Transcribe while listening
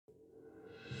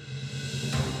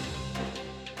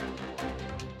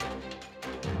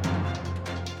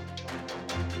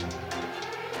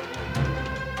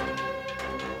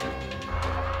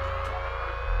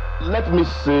let me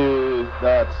say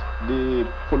that the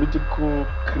political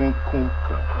crinkle,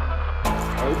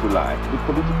 or if you like, the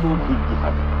political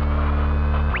higgy-haggy.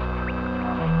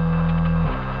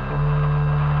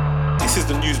 This is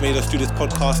the News Made Us Do This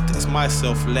podcast. It's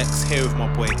myself, Lex, here with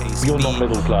my boy Ace. You're not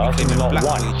middle class, you're not black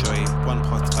white. Way joy, one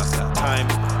podcast at a time,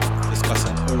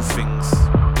 discussing all things.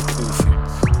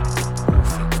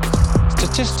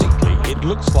 Statistically, it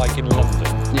looks like in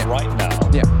London right now,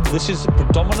 this is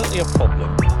predominantly a problem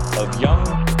of young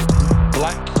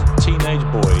black teenage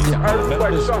boys.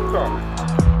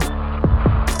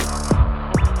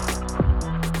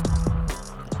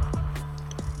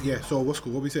 Yeah, so what's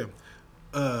cool? What we saying?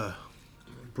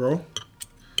 Bro.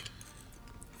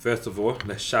 First of all,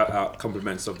 let's shout out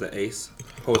compliments of the Ace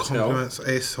Hotel. Compliments,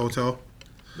 Ace Hotel.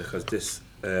 Because this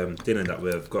dinner that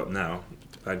we've got now,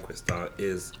 the banquet style,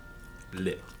 is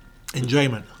lit.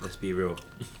 Enjoyment. Let's be real.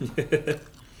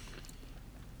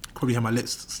 Probably have my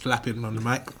lips slapping on the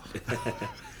mic.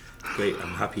 Great,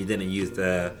 I'm happy you didn't use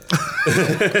the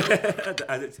the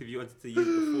adjective you wanted to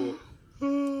use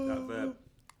before. That verb.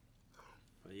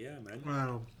 But yeah, man.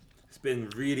 Wow. It's been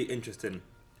really interesting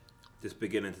this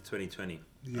beginning to 2020,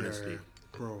 honestly.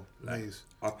 Bro, like, maze.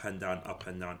 up and down,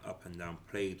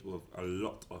 plagued with a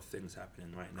lot of things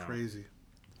happening right now. Crazy.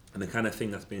 And the kind of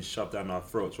thing that's being shoved down our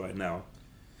throats right now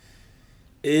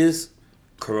is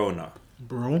Corona.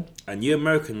 Bro. And you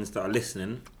Americans that are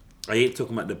listening, I ain't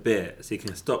talking about the beer, so you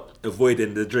can stop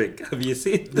avoiding the drink. Have you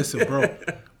seen? Listen, bro.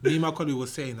 Me and my colleague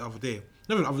was saying the other day,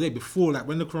 before, like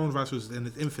when the coronavirus was in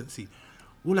its infancy,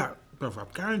 we're like, bro, I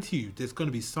guarantee you there's going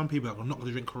to be some people that are not going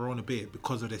to drink Corona beer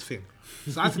because of this thing.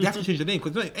 So I think they have to change the name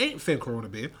because it ain't fair Corona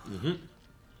beer. Mm-hmm.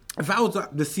 If I was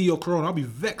like the CEO of Corona, I'd be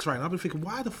vexed right now. I'd be thinking,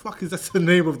 why the fuck is that the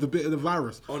name of the bit of the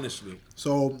virus? Honestly.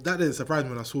 So that didn't surprise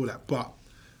me when I saw that. But,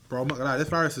 bro, I'm not going to lie, this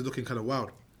virus is looking kind of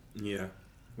wild. Yeah.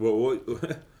 Well,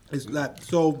 it's like,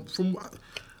 so from,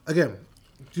 again,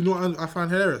 do you know what I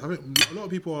find hilarious? I think a lot of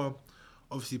people are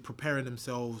obviously preparing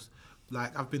themselves.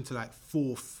 Like, I've been to like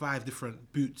 4 or 5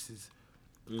 different Bootses.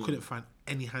 Couldn't find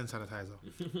any hand sanitizer.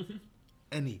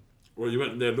 Any. Well, you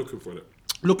went there looking for it.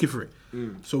 Looking for it.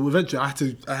 So eventually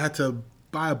I had to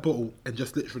buy a bottle and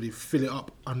just literally fill it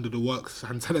up under the works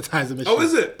hand sanitizer machine. Oh,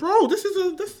 is it? Bro, this is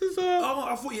a Oh,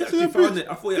 I thought you actually found it.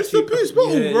 I thought you It's a Boots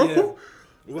bottle, bro. Yeah.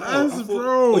 Wow,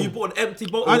 Bro. Oh, you bought an empty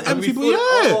bottle? An empty bottle, yeah.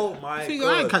 Oh, my God.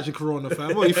 I ain't catching Corona,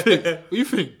 fam. What do you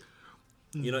think?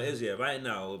 You know, it is, yeah. Right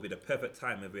now would be the perfect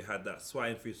time if we had that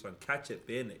swine flu song. Catch it,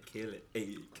 bin it, kill it.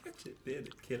 Hey, catch it, bin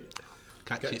it, kill it.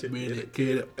 Catch it, bin it,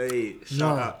 kill it. Hey,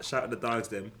 shout out the dogs,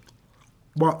 them.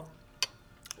 But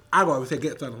I gotta say,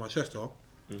 get it down on my chest, though.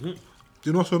 Mm-hmm. Do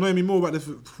you know what's annoying me more about this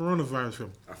coronavirus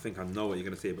film? I think I know what you're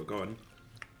gonna say, but go on.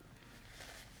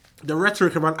 The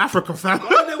rhetoric about Africa, fam. Why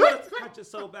do they want to catch it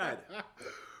so bad?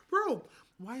 Bro,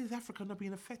 why is Africa not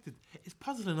being affected? It's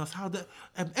puzzling us how the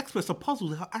experts are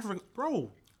puzzled how Africa...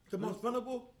 Bro. The most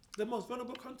vulnerable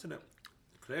continent.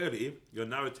 Clearly, your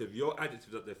narrative, your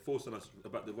adjective that they're forcing us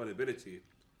about the vulnerability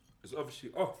is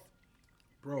obviously off.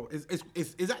 Bro,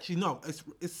 it's actually not.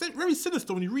 It's very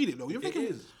sinister when you read it, though. You're thinking...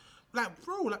 It is. Like,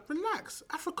 bro, like, relax.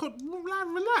 Africa, like,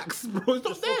 relax, bro. It's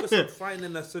not Just there. focus on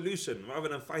finding a solution rather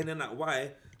than finding out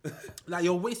why. Like,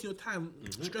 you're wasting your time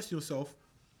stressing yourself,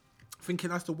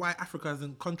 thinking as to why Africa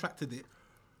hasn't contracted it,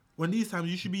 when these times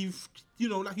you should be, you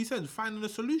know, like you said, finding a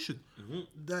solution.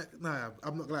 Mm-hmm.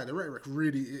 I'm not gonna lie, the rhetoric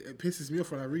really, it pisses me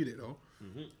off when I read it, though.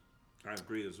 Mm-hmm. I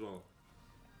agree as well.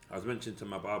 I was mentioning to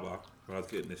my barber when I was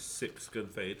getting this sick skin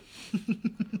fade.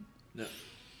 Yeah.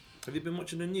 Have you been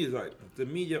watching the news? Like, the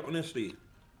media, honestly,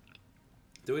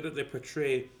 the way that they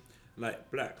portray,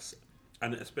 like, blacks,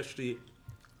 and especially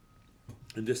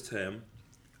in this term,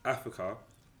 Africa,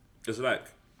 is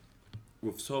like,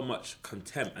 with so much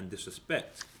contempt and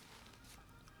disrespect.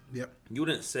 Yep. You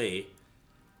wouldn't say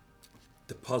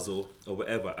the puzzle or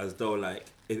whatever as though, like,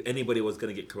 if anybody was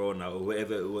going to get corona or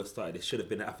whatever it was started, it should have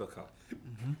been Africa.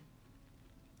 Mm-hmm.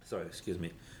 Sorry, excuse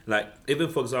me. Like, even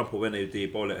for example, when the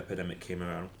Ebola epidemic came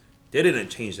around, they didn't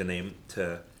change the name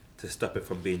to stop it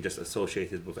from being just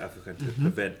associated with Africa to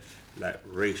prevent, like,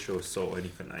 racial assault or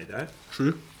anything like that.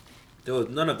 True. There was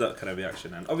none of that kind of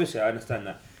reaction. And obviously I understand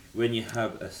that when you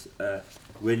have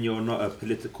when you're not a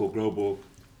political global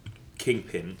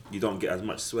kingpin, you don't get as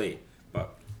much sway.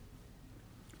 But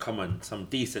come on, some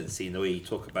decency in the way you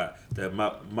talk about the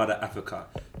mother Africa,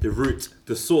 the root,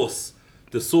 the source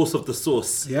of the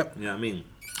sauce. Yep. You know what I mean?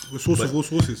 The source of all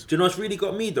sources. Do you know what's really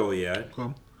got me though, yeah?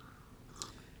 Come.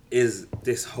 Is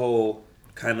this whole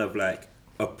kind of like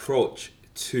approach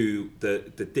to the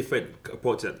different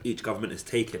approach that each government is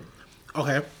taking.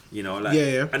 Okay. You know, like,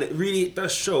 yeah. And it really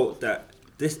does show that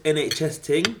this NHS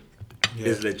thing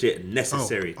is legit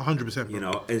necessary. 100%. You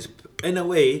know, it's in a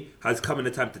way has come in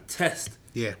the time to test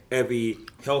every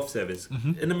health service.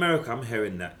 In America, I'm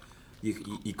hearing that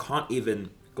you can't even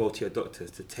go to your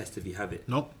doctors to test if you have it.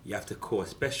 Nope. You have to call a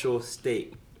special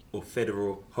state or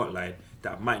federal hotline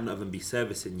that might not even be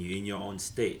servicing you in your own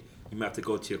state. You might have to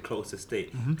go to your closest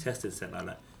state testing center like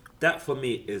that. That for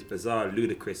me is bizarre,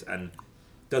 ludicrous, and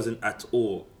doesn't at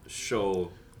all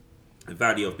show the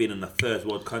value of being in a third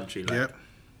world country. Like,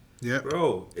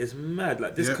 bro, it's mad.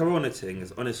 Like this corona thing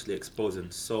is honestly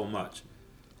exposing so much.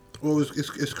 Well,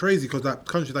 it's crazy because that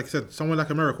country, like I said, somewhere like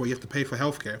America where you have to pay for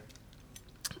healthcare.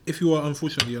 If you are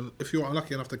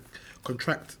unlucky enough to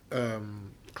contract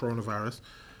coronavirus,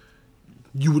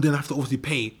 you would then have to obviously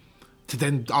pay to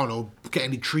then, I don't know, get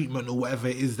any treatment or whatever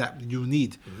it is that you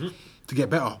need to get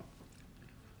better.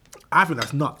 I think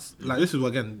that's nuts. Like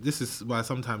this is why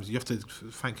sometimes you have to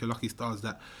thank your lucky stars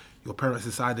that your parents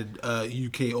decided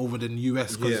UK over than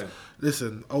US. Because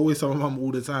listen, I always tell my mum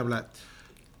all the time, like,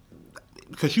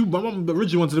 because my mum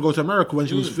originally wanted to go to America when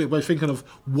she was thinking of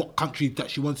what country that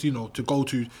she wants, to go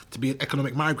to be an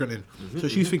economic migrant in. So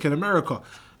she's thinking America.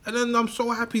 And then I'm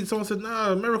so happy someone said,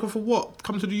 nah, America for what?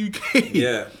 Come to the UK.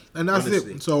 Yeah. And that's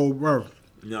honestly it. So, bro.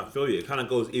 Yeah, I feel you. It kind of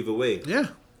goes either way. Yeah.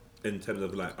 In terms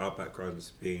of like our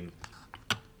backgrounds being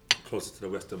closer to the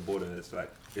western border, it's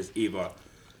either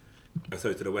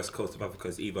to the west coast of Africa,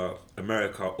 it's either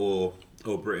America or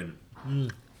Britain.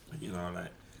 You know,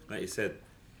 like you said,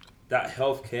 that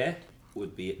healthcare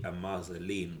would be a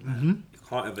mausoleum. You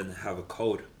can't even have a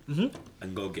cold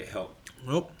and go get help.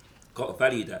 Nope. Got to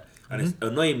value that, and it's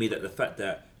annoying me that the fact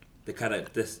that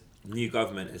this new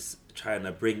government is trying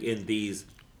to bring in these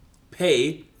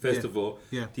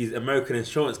these American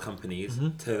insurance companies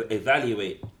to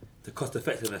evaluate the cost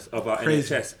effectiveness of our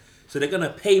NHS. So they're gonna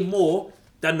pay more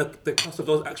than the cost of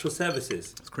those actual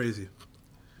services. It's crazy.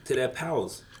 To their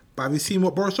pals. But have you seen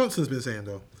what Boris Johnson's been saying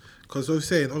though? Because I was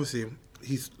saying, obviously,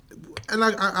 and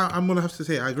I'm gonna have to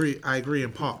say I agree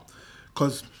in part,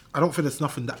 because I don't think there's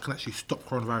nothing that can actually stop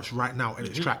coronavirus right now in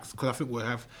its tracks. Because I think we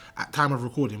have, at time of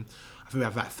recording, I think we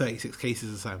have like 36 cases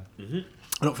at the time.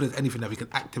 I don't think there's anything that we can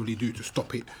actively do to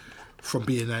stop it from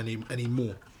being any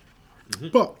more.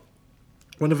 But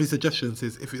one of his suggestions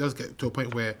is if it does get to a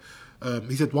point where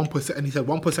he said 1%, and he said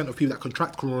 1% of people that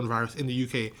contract coronavirus in the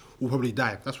UK will probably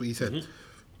die. That's what he said.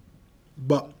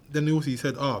 But then he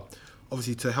said,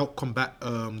 obviously to help combat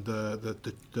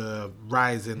the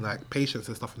rise in like patients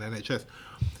and stuff in the NHS,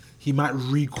 he might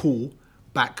recall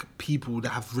back people that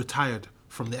have retired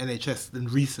from the NHS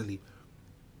recently.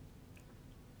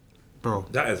 Bro,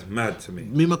 that is mad to me.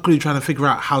 Me and my colleague trying to figure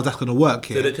out how that's going to work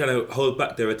here. So they're trying to hold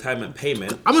back their retirement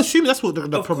payment. I'm assuming that's what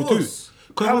they'll probably do.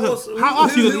 How else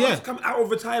you to come out of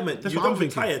retirement? That's you what don't I'm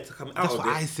thinking. retire to come out That's of what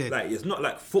it. I said. Like it's not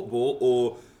like football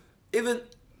or even.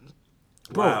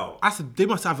 Bro, wow. I said they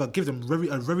must have give them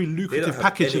a very They lucrative don't have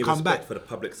package any to come respect back for the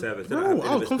public service. They Bro, don't have any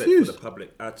I was respect confused. for the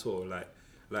public at all.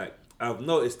 Like I've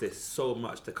noticed this so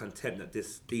much. The contempt that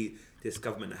this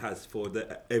government has for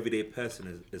the everyday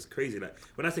person is crazy. Like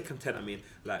when I say contempt, I mean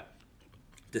like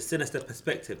the sinister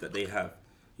perspective that they have.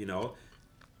 You know.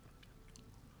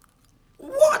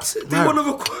 What? Do you want to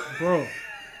record? Bro,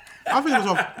 I think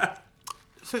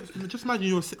it's just imagine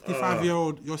you're a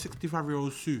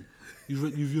 65-year-old Sue.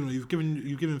 You've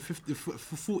given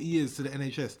 40 years to the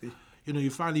NHS. You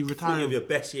finally retired. 40 of your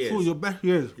best years. 40 of your best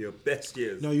years. Your best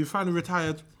years. You finally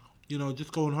retired.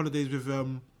 Just go on holidays with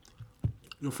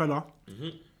your fella.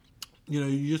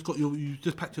 You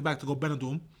just packed your bag to go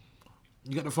Benidorm.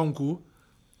 You get the phone call.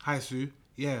 Hi Sue.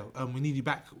 Yeah, we need you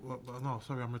back. No,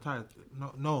 sorry, I'm retired.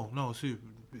 No, Sue.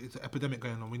 It's an epidemic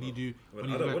going on. We need you. I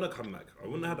don't want to come back. I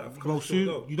wouldn't have that. Well,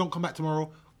 Sue, you don't come back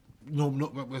tomorrow. No,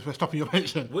 we're stopping your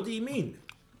pension. What do you mean?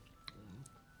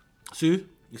 Sue?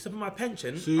 You're stopping my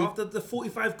pension Sue? after the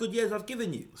 45 good years I've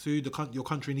given you? Sue, your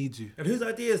country needs you. And whose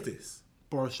idea is this?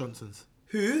 Boris Johnson's.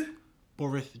 Who?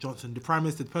 Boris Johnson, the Prime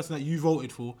Minister, the person that you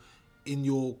voted for in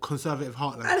your Conservative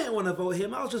heartland. I didn't want to vote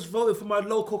him. I was just voting for my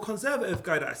local Conservative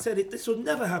guy that said this will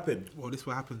never happen. Well, this is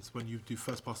what happens when you do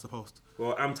first past the post.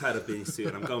 Well, I'm tired of being Sue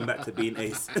and I'm going back to being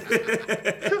Ace.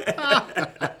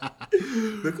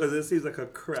 Because it seems like a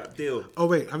crap deal. Oh,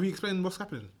 wait, have you explained what's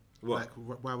happening? What? Like,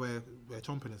 why we're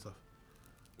chomping and stuff?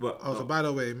 What? Oh, so by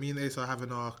the way, me and Ace are having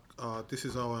this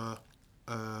is our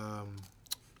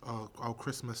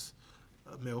Christmas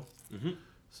meal.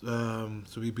 So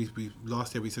we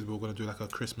last year we said we were going to do like a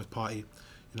Christmas party,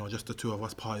 just the two of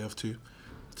us, party of two,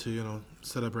 to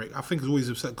celebrate. I think it's always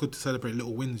good to celebrate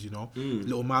little wins,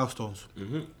 little milestones.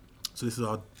 So this is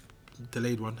our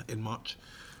delayed one in March.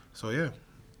 So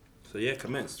yeah,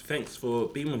 commence. Thanks for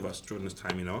being with us during this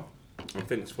time. And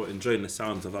thanks for enjoying the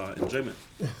sounds of our enjoyment.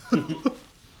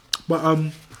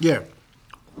 But yeah,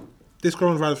 this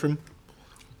coronavirus thing.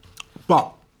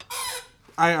 But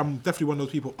I am definitely one of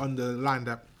those people on the line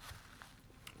that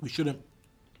we shouldn't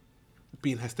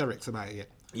be in hysterics about it yet.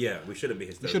 Yeah, we shouldn't be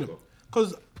hysterical. We shouldn't,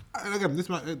 because again, this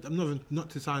might, I'm not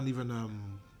to sound even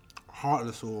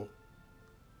heartless or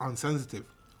unsensitive,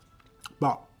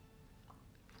 but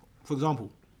for example,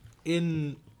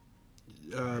 in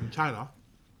China,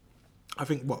 I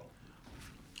think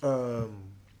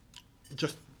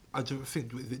I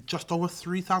think just over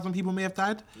 3,000 people may have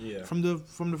died from the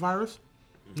virus.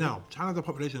 Mm-hmm. Now, China has a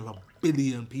population of 1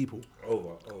 billion people.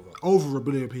 Over 1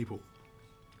 billion people.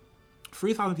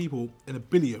 3,000 people in 1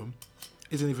 billion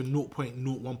isn't even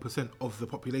 0.01% of the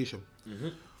population. Mm-hmm.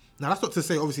 Now, that's not to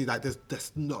say, obviously, like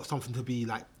there's not something to be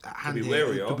like at hand to be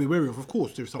wary of. Of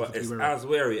course, there's something to be wary of. But it's as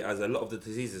wary as a lot of the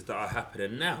diseases that are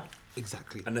happening now.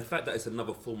 Exactly. And the fact that it's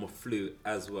another form of flu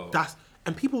as well.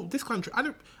 And people, this country,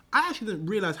 I actually didn't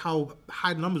realize how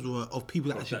high the numbers were of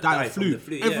people that actually die of flu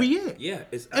every year. Yeah,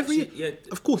 it's every year. Yeah.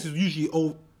 Of course, it's usually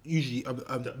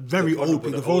very old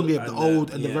people, the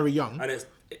old and the very young. And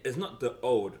it's not the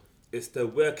old. It's the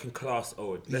working class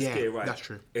old. Let's get it right. That's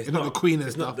true. It's not the Queen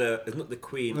and stuff. It's not the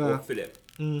Queen or Philip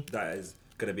that is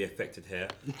going to be affected here.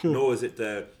 Sure. Nor is it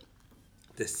the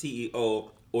CEO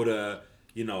or the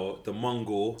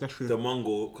Mongol. That's true. The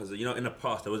Mongol, because in the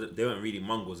past they weren't really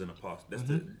Mongols in the past.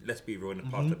 Let's be real. In the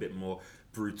past, a bit more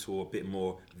brutal, a bit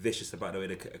more vicious about the way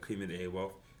they accumulate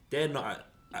wealth. They're not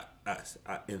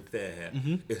in fair here.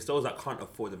 Mm-hmm. It's those that can't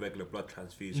afford the regular blood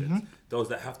transfusions, those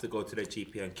that have to go to their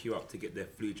GP and queue up to get their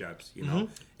flu jabs.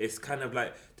 It's kind of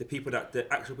like the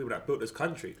actual people that built this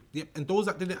country. Yep, and those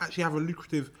that didn't actually have a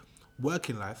lucrative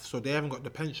working life, so they haven't got the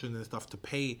pension and stuff to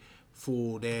pay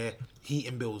for their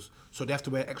heating bills, so they have to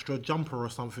wear extra jumper or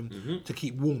something to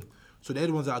keep warm. So they're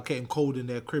the ones that are getting cold in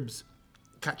their cribs,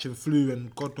 catching flu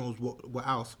and God knows what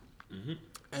else,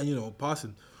 and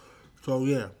passing. So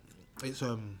yeah. It's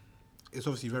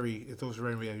obviously very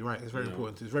you're right. It's very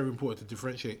important. It's very important to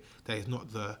differentiate that it's not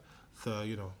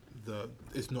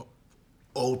it's not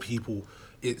old people.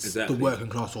 It's the working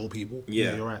class old people.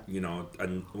 Yeah, you're right.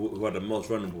 And who are the most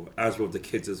vulnerable, as well the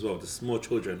kids as well, the small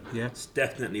children. Yeah, it's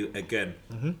definitely again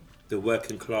the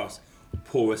working class,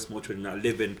 poorest small children that are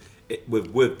living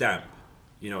with damp.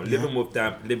 Living with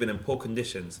damp, living in poor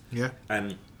conditions. Yeah,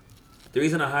 and the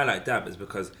reason I highlight damp is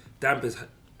because damp is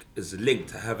linked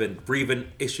to having breathing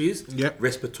issues,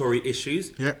 respiratory issues.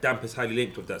 Damp is highly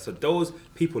linked with that. So those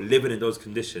people living in those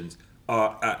conditions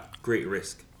are at great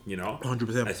risk,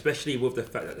 100%. Especially with the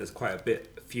fact that there's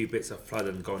a few bits of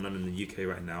flooding going on in the UK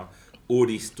right now. All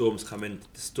these storms coming,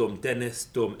 Storm Dennis,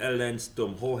 Storm Ellen,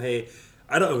 Storm Jorge.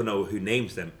 I don't even know who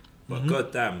names them, but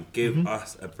goddamn, give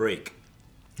us a break.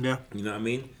 Yeah. You know what I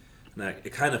mean? Like,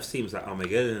 it kind of seems like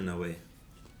Armageddon in a way.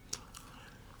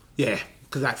 Yeah.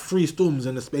 Because like 3 storms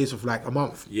in the space of like a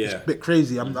month. Yeah. It's a bit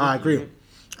crazy. I agree.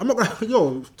 I'm not gonna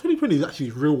 2020 is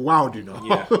actually real wild,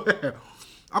 Yeah.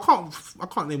 I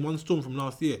can't name one storm from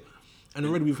last year. And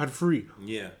already we've had 3.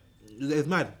 Yeah. It's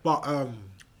mad. But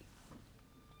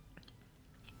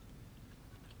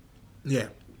yeah.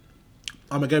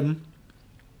 Armageddon.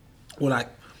 Or like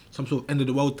some sort of end of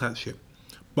the world type shit.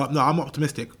 But no, I'm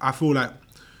optimistic. I feel like,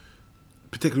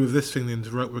 particularly with this thing in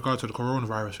regard to the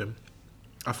coronavirus thing,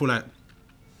 I feel like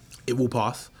it will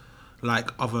pass,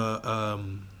 like other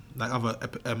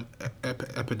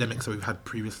epidemics that we've had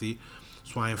previously,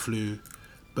 swine flu,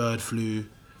 bird flu,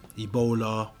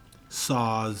 Ebola,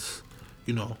 SARS.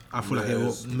 I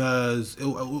feel MERS. It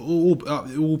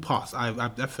will pass. I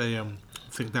definitely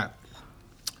think that.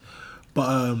 But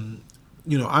I'm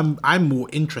more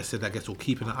interested, I guess, or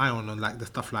keeping an eye on like the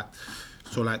stuff like.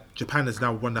 So like Japan is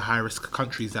now one of the high risk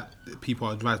countries that people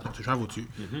are advised not to travel to.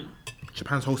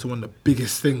 Japan's hosting one of the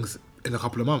biggest things in a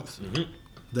couple of months,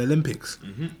 the Olympics.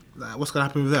 Like, what's gonna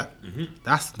happen with that?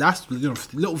 That's little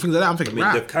things like that. I'm thinking.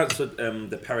 They've cancelled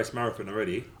the Paris Marathon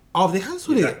already. Oh, they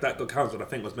cancelled it. That got cancelled. I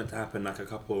think it was meant to happen like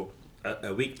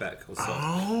a week back or so.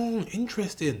 Oh,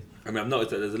 interesting. I mean, I've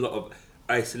noticed that there's a lot of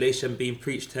isolation being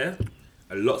preached here.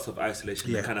 Lots of isolation.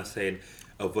 Yeah. They're kind of saying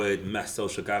avoid mass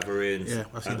social gatherings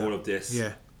and all of this.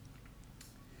 Yeah.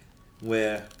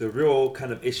 Where the real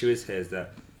kind of issue is here is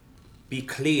that be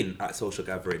clean at social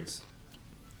gatherings.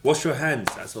 Wash your hands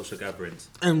at social gatherings.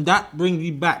 And that brings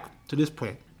me back to this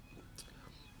point.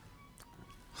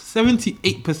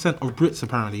 78% of Brits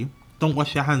apparently don't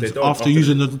wash their hands after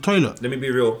using the toilet. Let me be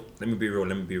real.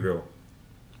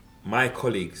 My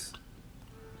colleagues,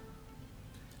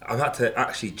 I've had to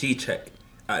actually G-check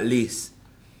at least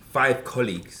 5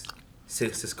 colleagues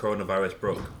since this coronavirus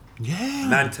broke. Yeah.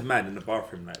 Man to man in the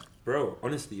bathroom, like Bro,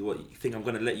 honestly, what, you think I'm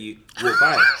going to let you walk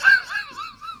by?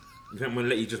 You think I'm going to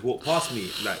let you just walk past me?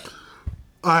 Like,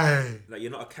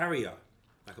 you're not a carrier.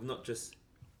 Like, I'm not just...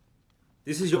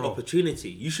 This is your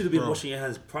opportunity. You should have been washing your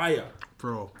hands prior.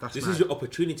 Bro, This is your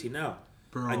opportunity now.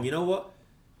 Bro. And you know what?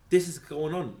 This is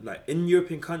going on. Like, in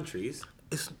European countries,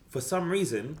 for some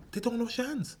reason... They don't wash your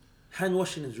hands. Hand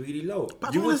washing is really low.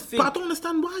 But I don't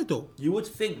understand why, though. You would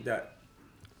think that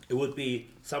it would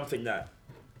be something that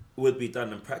would be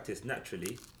done and practiced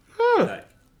naturally. Like,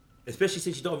 especially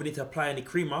since you don't even need to apply any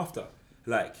cream after.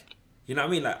 Like, you know what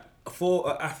I mean? Like,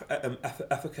 for an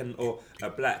African or a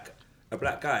black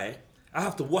guy, I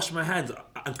have to wash my hands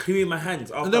and clean my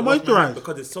hands after I wash my hands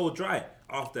because it's so dry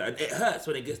after, and it hurts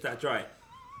when it gets that dry.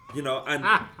 You know, and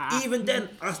even then,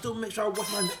 I still make sure I wash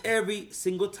my hands every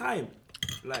single time.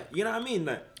 Like, you know what I mean?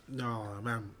 Like, no,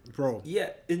 man, bro. Yeah,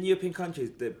 in European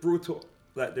countries, the brutal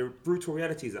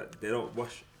reality is that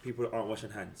people aren't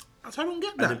washing hands. I don't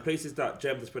get that. And in places that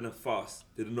germs are spreading fast,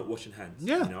 they're not washing hands.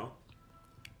 Yeah. You know?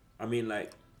 I mean,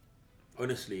 like,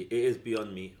 honestly, it is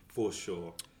beyond me, for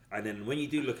sure. And then when you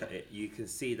do look at it, you can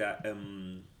see that a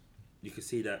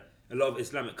lot of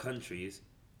Islamic countries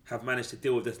have managed to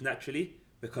deal with this naturally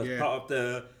because part of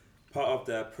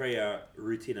the prayer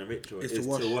routine and ritual is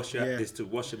to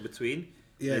wash in between.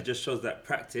 Yeah. It just shows that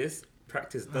practice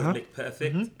does make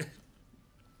perfect.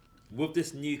 With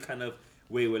this new kind of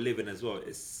way we're living as well,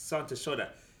 it's starting to show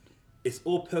that it's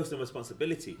all personal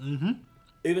responsibility.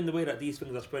 Even the way that these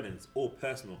things are spreading, it's all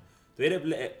personal. The way they've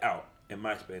let it out, in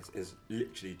my experience, is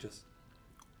literally just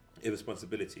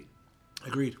irresponsibility.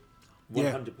 Agreed.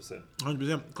 100%.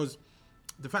 100%. Because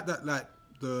the fact that, like,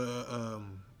 the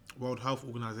World Health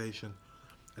Organization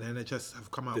and the NHS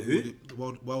have come out with the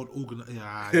World Organization.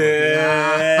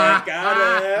 Yeah,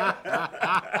 got it.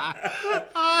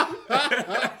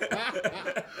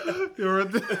 You're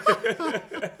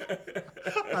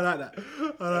I like that.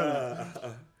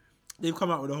 They've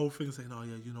come out with the whole thing saying, "Oh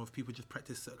yeah, you know, if people just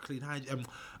practice clean hygiene,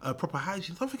 proper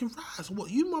hygiene." So I'm thinking, right, so what?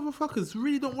 You motherfuckers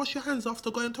really don't wash your hands after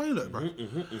going to the toilet, bro?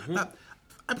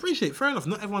 I appreciate, fair enough.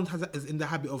 Not everyone is in the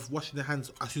habit of washing their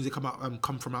hands as soon as they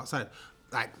come from outside.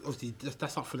 Like, obviously,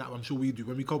 that's something that I'm sure we do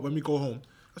when we go home.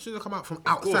 As soon as I come out from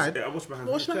outside, I wash my hands.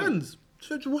 Wash your hands.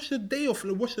 So just wash the day off,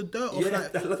 wash the dirt off. Yeah,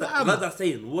 like that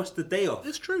saying, wash the day off.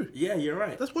 It's true. Yeah, you're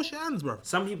right. Let's wash your hands, bro.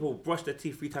 Some people brush their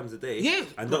teeth 3 times a day. Yeah,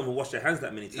 and don't even wash their hands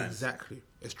that many times. Exactly.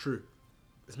 It's true.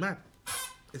 It's mad.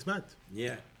 It's mad.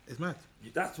 Yeah. It's mad.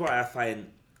 That's why I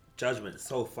find judgment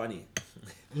so funny.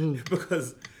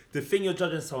 Because the thing you're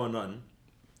judging someone on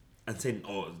and saying,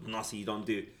 "Oh, nasty, you don't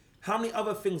do." How many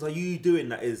other things are you doing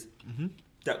that is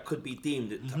that could be deemed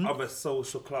to other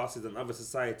social classes and other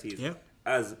societies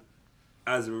as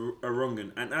a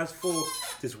wronging? And as for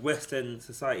this Western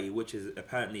society, which is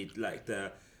apparently like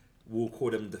we'll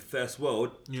call them the first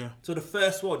world. Yeah. So the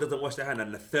first world doesn't wash their hand,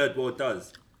 and the third world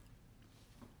does.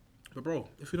 But bro,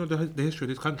 if you know the history of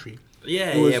this country,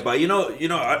 but you know,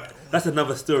 that's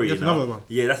another story. That's another one.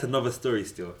 Yeah, that's another story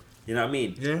still. You know what I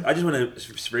mean? Yeah. I just want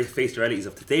to face the realities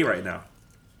of today right now.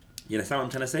 You understand what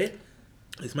I'm trying to say?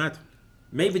 It's mad.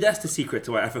 Maybe that's the secret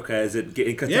to why Africa isn't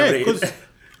getting contaminated. Yeah, because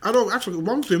I don't actually.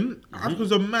 One thing,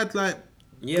 Africans are mad, like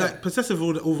possessive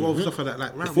over stuff like that.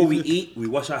 Like, right, before we eat, we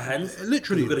wash our hands.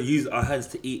 Literally, we're gonna use our hands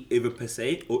to eat, either per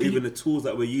se or even the tools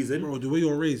that we're using. Bro, the way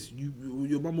you're raised,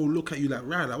 your mum will look at you like,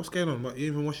 right, like, what's going on? But you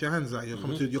even wash your hands. Like,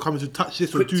 you're coming to touch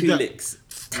this Quick or do 2 that. licks.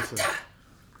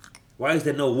 Why is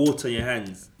there no water on your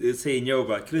hands? They say in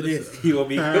Yoruba, you want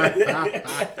me?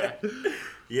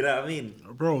 You know what I mean,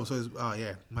 bro? So it's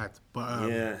mad.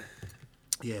 But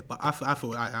but I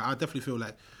definitely feel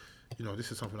like, you know,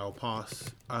 this is something that will pass.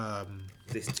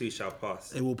 This too shall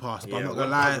pass. It will pass, but I'm not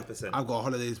gonna lie. I've got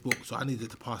holidays booked, so I need it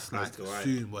to pass like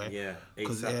soon, boy. Yeah,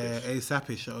 because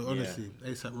ASAP-ish, honestly,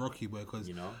 ASAP Rocky, boy. Because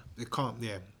it can't.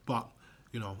 Yeah, but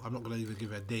you know, I'm not gonna even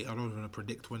give it a date. I don't even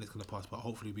predict when it's gonna pass, but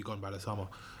hopefully it'll be gone by the summer.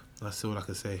 That's all I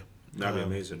can say. That'd be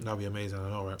amazing. That'd be amazing. I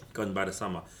know, right? Gone by the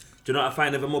summer. Do you know what I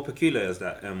find even more peculiar is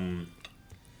that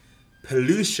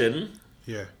pollution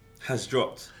has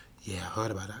dropped. Yeah, I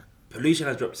heard about that. Pollution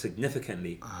has dropped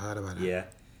significantly. I heard about that. Yeah,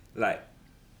 like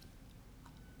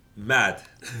mad.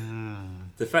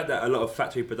 The fact that a lot of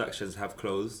factory productions have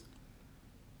closed.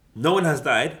 No one has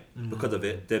died because of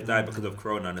it. They've died because of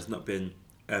Corona, and there's not been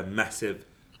a massive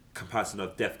comparison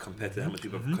of death compared to how much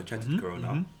people have contracted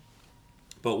Corona.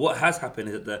 But what has happened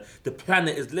is that the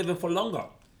planet is living for longer.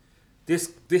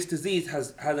 This disease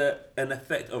has had an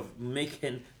effect of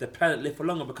making the planet live for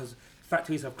longer because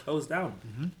factories have closed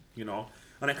down. You know,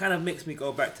 and it kind of makes me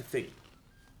go back to think,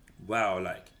 wow,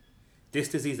 like this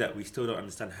disease that we still don't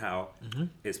understand how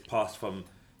it's passed from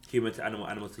human to animal,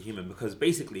 animal to human, because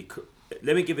basically,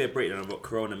 let me give you a breakdown of what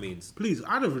corona means. Please,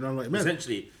 I don't even know what it meant.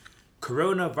 Essentially,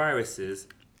 coronaviruses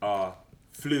are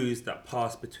flus that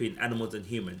pass between animals and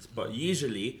humans, but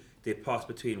usually they pass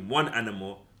between one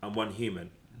animal and one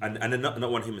human, and then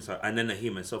not one human, sorry, and then a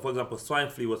human. So, for example, swine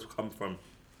flu was come from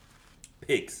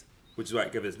pigs, which is why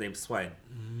it gave its name swine.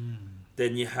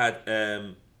 Then you had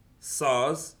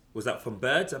SARS. Was that from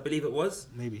birds? I believe it was.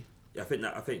 Maybe. I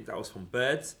think that was from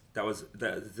birds.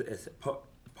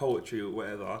 Poetry or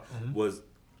whatever was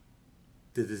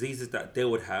the diseases that they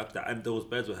would have, that those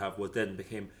birds would have, was then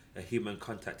became a human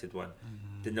contacted one.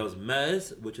 Then there was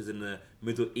MERS, which is in the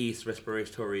Middle East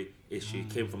respiratory issue,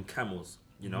 came from camels.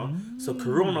 You know, so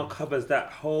corona covers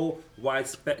that whole wide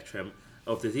spectrum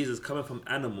of diseases coming from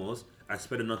animals and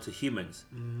spreading onto humans.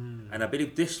 And I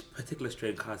believe this particular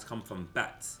strain has come from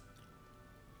bats.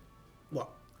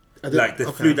 What? Like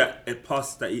the flu that it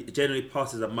generally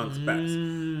passes amongst bats.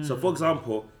 So, for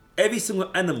example, every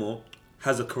single animal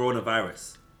has a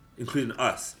coronavirus, including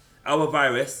us. Our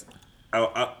virus,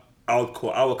 I would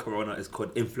call our corona is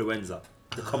called influenza,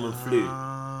 the common flu.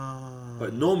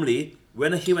 But normally,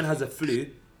 when a human has a flu,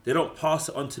 they don't pass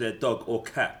it on to their dog or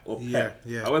cat or pet.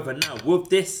 Yeah. However, now with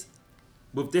this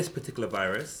particular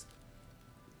virus,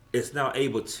 it's now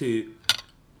able to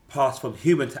pass from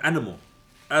human to animal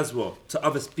as well, to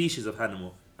other species of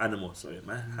animal.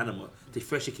 They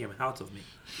freshly came out of me,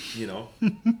 you know.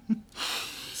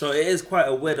 So it is quite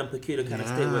a weird and peculiar kind of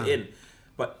state we're in.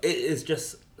 But it is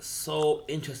just so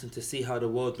interesting to see how the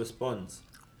world responds.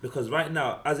 Because right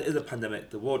now, as it is a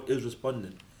pandemic, the world is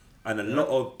responding. And a lot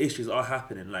of issues are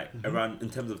happening, like around in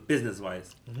terms of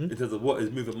business-wise, in terms of what is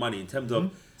moving money, in terms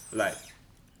of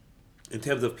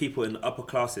people in the upper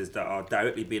classes that are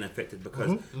directly being affected,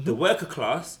 because the worker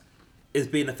class is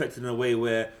being affected in a way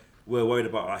where we're worried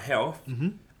about our health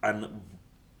and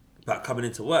about coming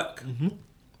into work.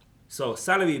 So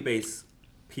salary-based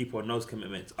people and those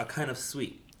commitments are kind of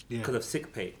sweet because of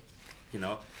sick pay, you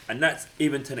know, and that's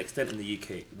even to an extent in the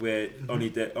UK where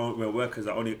where workers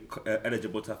are only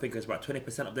eligible to, I think it's about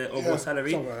 20% of their overall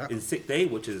salary in sick day,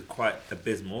 which is quite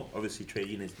abysmal. Obviously, trade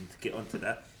unions need to get onto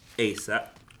that ASAP.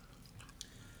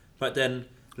 But then,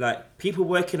 like, people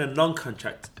working in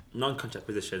non-contract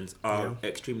positions are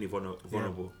extremely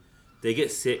vulnerable. They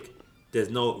get sick. There's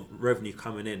no revenue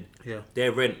coming in.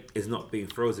 Their rent is not being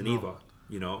frozen either.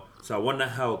 You know, so I wonder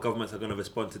how governments are going to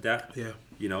respond to that.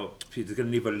 You know, there's going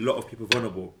to leave a lot of people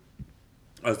vulnerable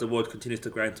as the world continues to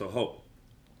grind to a halt.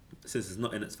 Since it's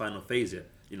not in its final phase yet,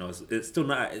 you know, it's still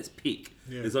not at its peak.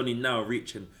 It's only now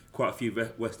reaching quite a few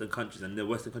Western countries, and the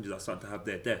Western countries are starting to have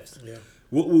their deaths.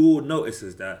 What we will notice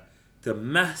is that the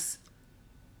mass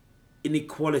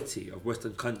inequality of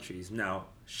Western countries now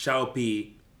shall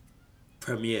be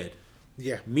premiered.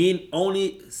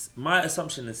 My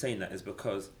assumption in saying that is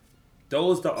because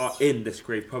those that are in this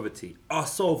grave poverty are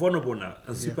so vulnerable now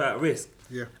and super at risk.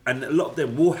 And a lot of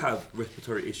them will have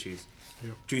respiratory issues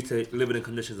due to living in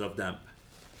conditions of damp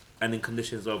and in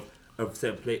conditions of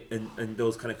certain in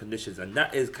those kind of conditions. And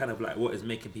that is kind of like what is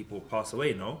making people pass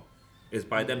away, no? Is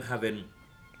by them having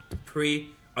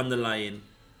underlying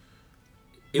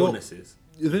illnesses.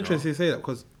 Well, it's interesting you say that,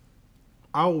 because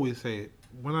I always say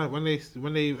when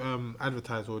they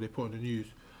advertise or they put on the news,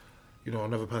 you know,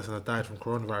 another person has died from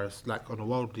coronavirus, like on a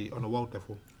world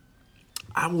level,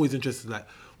 I'm always interested, like,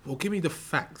 well, give me the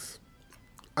facts,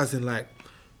 as in like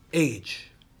age,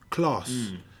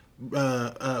 class,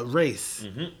 race,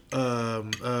 you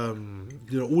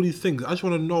know, all these things. I just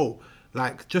want to know,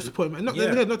 like, just to put not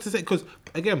to say, because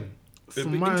again,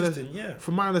 from my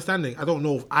understanding, I don't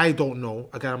know.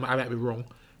 Again, I might be wrong.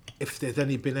 If there's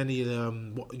been any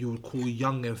what you would call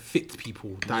young and fit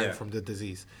people dying from the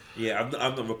disease. I've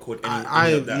not recorded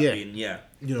any of that being,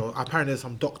 You know, apparently there's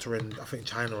some doctor in, I think,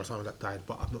 China or something that died,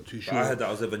 but I'm not too sure. I heard that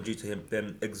was even due to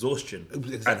them exhaustion and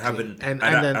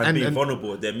being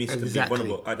vulnerable. They're used to being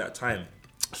vulnerable at that time.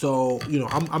 So, you know,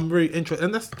 I'm very interested,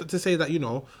 and that's to say that, you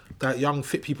know, that young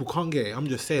fit people can't get it. I'm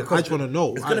just saying, I just want to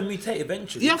know. It's going to mutate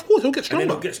eventually. Yeah, of course, it'll get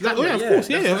stronger. Of course,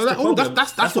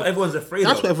 that's what everyone's afraid of.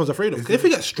 That's what everyone's afraid of. If it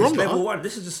gets stronger, level 1.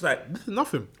 This is just like, this is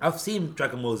nothing. I've seen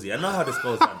Dragon Ball Z. I know how this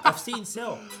goes down. I've seen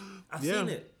Cell. I've seen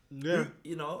it. Yeah.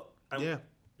 You know.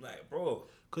 Like, bro.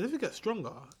 Because if it gets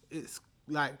stronger, it's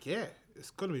like,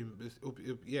 it's gonna be, it's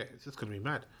just gonna be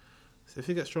mad. So if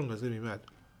it gets stronger, it's gonna be mad.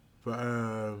 But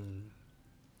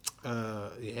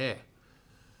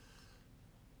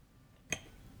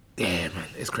man,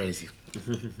 it's crazy.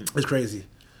 It's crazy.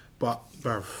 But,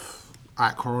 bruv,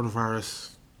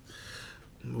 coronavirus,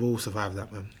 we'll survive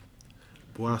that, man.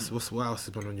 But what else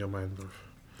has been on your mind, bruv?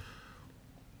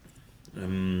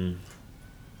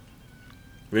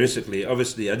 realistically,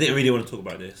 obviously, I didn't really want to talk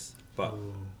about this, but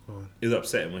Go on. it was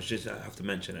upsetting. I have to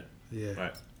mention it. Yeah.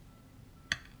 Right.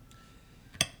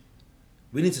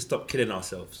 We need to stop killing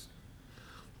ourselves.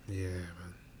 Yeah,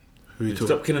 man. We need to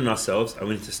stop killing ourselves, and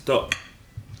we need to stop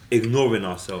ignoring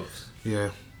ourselves.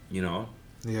 Yeah. You know?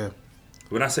 Yeah.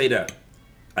 When I say that,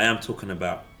 I am talking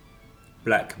about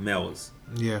black males.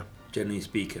 Yeah. Generally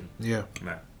speaking. Yeah.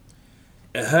 Right.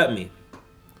 It hurt me.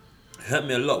 It hurt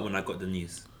me a lot when I got the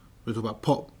news. We're talking about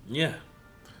Pop. Yeah.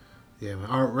 Yeah, man.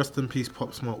 Alright, rest in peace,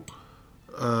 Pop Smoke.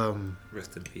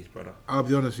 Rest in peace, brother. I'll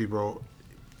be honest with you, bro.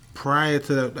 Prior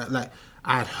to that, like,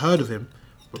 I had heard of him,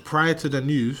 but prior to the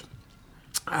news,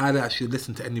 I had actually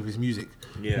listened to any of his music.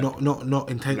 Yeah. Not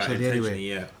intentionally, anyway.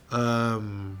 Yeah.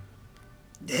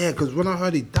 Yeah, because when I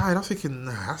heard he died, I was thinking,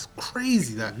 nah, that's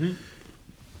crazy. That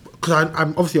because I'm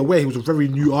obviously aware he was a very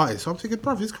new artist, so I'm thinking,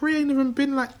 bruv, his career ain't even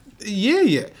been like a year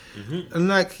yet, and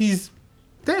like he's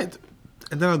dead.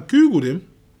 And then I googled him,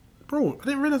 bro. I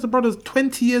didn't realize the brother's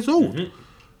 20 years old.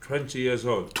 20 years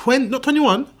old. 20, not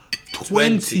 21.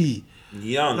 20.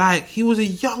 Young. Like, he was a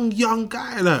young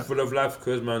guy. Like, full of life,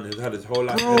 because, man, he's had his whole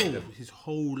life bro, ahead of him. his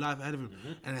whole life ahead of him.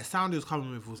 And the sound he was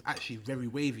coming with was actually very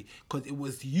wavy, because it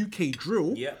was UK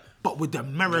drill, but with the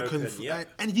American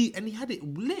and he had it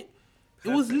lit. It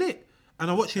was lit.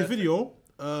 And I watched his video,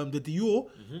 the Dior,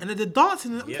 and then the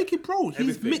dancing, and I'm thinking, bro,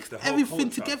 he's mixed everything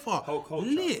together. Whole culture.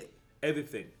 Lit.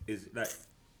 Everything is like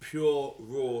pure,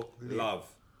 raw love.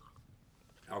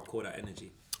 I'll call that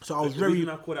energy. So I was the reason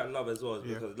I call that love as well is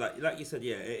because, like you said,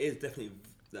 it is definitely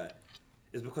like,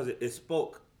 it's because it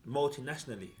spoke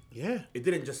multinationally. Yeah. It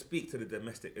didn't just speak to the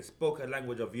domestic. It spoke a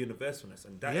language of universalness,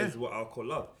 and that is what I'll call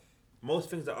love.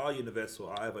 Most things that are universal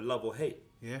are either love or hate.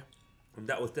 Yeah. And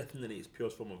that was definitely his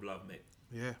purest form of love, mate.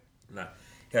 Yeah. Like,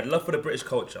 he had love for the British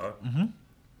culture.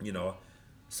 You know,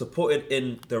 supported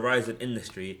in the rising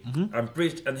industry, and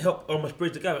bridged and helped almost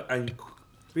bridge the gap and,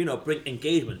 you know, bring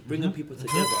engagement, bringing people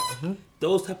together.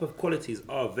 Those type of qualities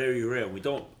are very rare. We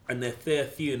don't, and they're fair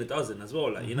few in a dozen as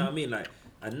well. Like, you know what I mean? Like,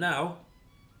 and now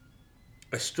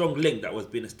a strong link that was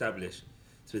being established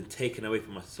has been taken away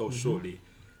from us so shortly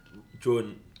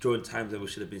during times that we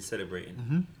should have been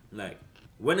celebrating. Like,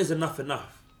 when is enough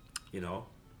enough? You know,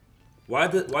 why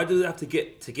do we have to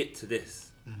get to this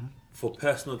for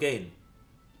personal gain?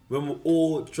 When we're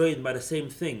all joined by the same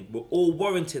thing, we're all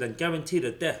warranted and guaranteed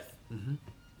a death.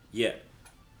 Yet,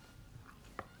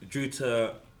 due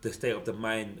to the state of the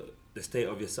mind, the state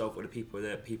of yourself or the people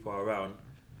that people are around,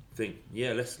 think,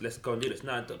 let's go and do this.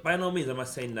 Now, by no means am I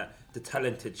saying that the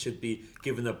talented should be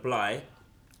given a bly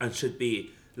and should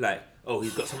be like, oh,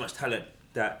 he's got so much talent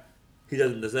that he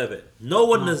doesn't deserve it. No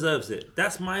one deserves it.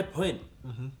 That's my point.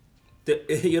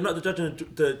 You're not the judge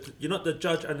and you're not the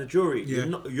judge and the jury.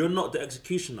 You're not the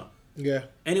executioner. Yeah.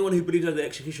 Anyone who believes they're the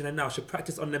executioner now should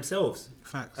practice on themselves.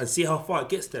 Facts. And see how far it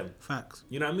gets them. Facts.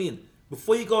 You know what I mean?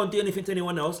 Before you go and do anything to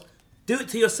anyone else, do it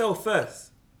to yourself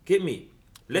first. Get me?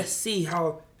 Let's see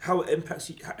how it impacts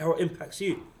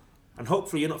you. And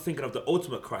hopefully you're not thinking of the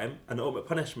ultimate crime and the ultimate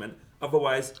punishment.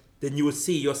 Otherwise, then you will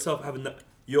see yourself having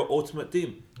your ultimate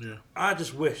doom. Yeah. I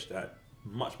just wish that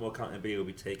much more accountability will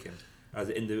be taken as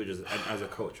individuals and as a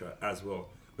culture as well.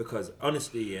 Because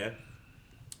honestly,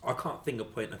 I can't think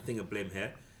of point and think of blame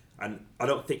here. And I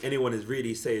don't think anyone is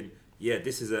really saying,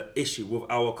 this is an issue with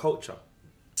our culture.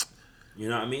 You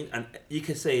know what I mean? And you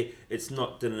can say it's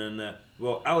not,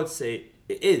 well, I would say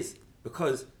it is,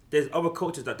 because there's other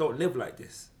cultures that don't live like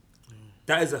this.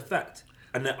 That is a fact.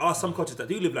 And there are some cultures that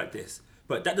do live like this.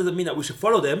 But that doesn't mean that we should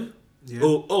follow them. Yeah.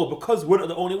 Or because we're not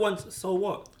the only ones, so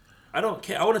what? I don't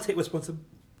care. I want to take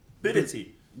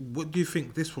responsibility. What do you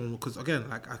think this one? Because again,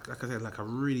 like I said, I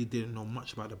really didn't know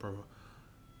much about the brother,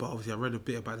 but obviously I read a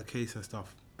bit about the case and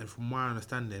stuff. And from my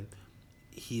understanding,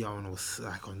 he was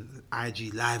like on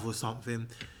IG Live or something.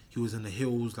 He was in the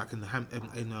hills, like in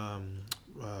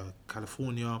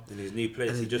California. In his new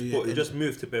place, he just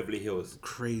moved to Beverly Hills.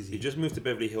 Crazy. He just moved to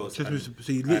Beverly Hills. So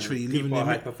he literally people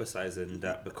are hypothesizing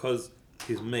that because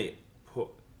his mate put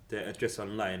their address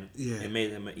online, it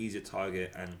made him an easier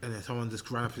target, and then someone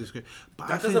just ran up to the screen. But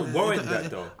that doesn't warrant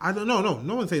that, though. I don't know.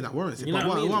 No one's saying that warrants it. You know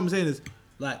but what I'm saying is,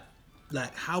 like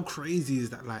how crazy is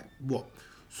that? Like what?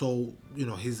 So you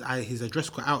know, his address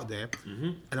got out there,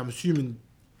 and I'm assuming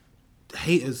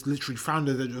haters literally found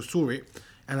it and just saw it,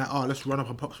 and let's run up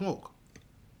and Pop Smoke.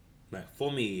 Like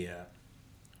for me,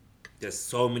 there's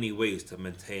so many ways to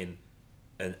maintain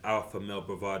an alpha male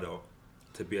bravado,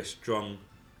 to be a strong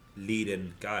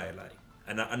leading guy, like,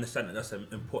 and I understand that that's an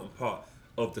important part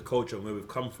of the culture and where we've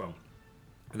come from,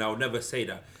 and I would never say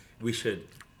that we should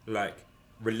like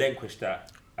relinquish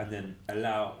that and then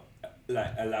allow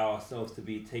like allow ourselves to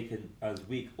be taken as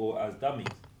weak or as dummies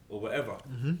or whatever.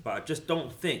 But I just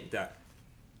don't think that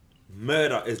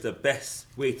murder is the best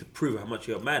way to prove how much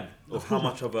you're a man or how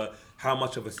much of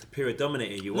a superior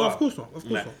dominator you are. Of course not. Of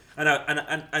course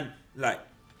not. And like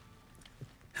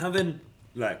having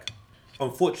like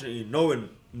unfortunately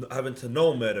having to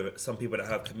know murder, some people that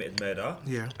have committed murder,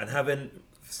 and having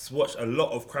watched a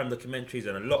lot of crime documentaries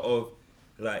and a lot of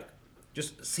like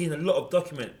just seeing a lot of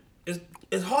document,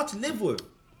 it's hard to live with.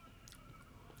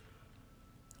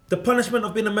 The punishment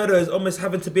of being a murderer is almost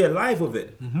having to be alive with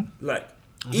it. Like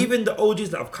even the OGs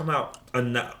that have come out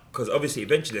and that, because obviously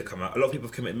eventually they come out. A lot of people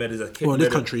have committed murders as kids. Well, in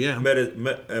this country,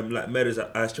 murders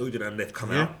as children, and they've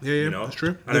come out. Yeah, you know? That's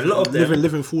true. And a lot of them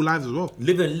living full lives as well.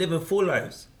 Living full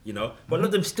lives, you know. But a lot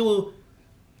of them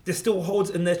there's still holes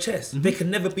in their chest. They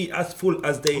can never be as full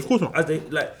as they. Of course not. As they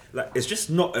like. It's just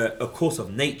not a course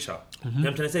of nature. You know what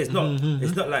I'm trying to say? It's not.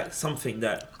 It's not like something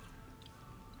that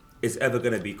is ever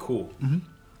gonna be cool.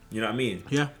 You know what I mean?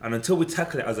 Yeah. And until we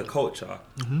tackle it as a culture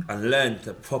and learn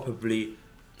to properly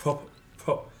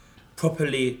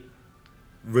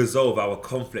resolve our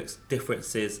conflicts,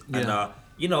 differences, and our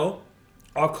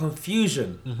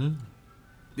confusion.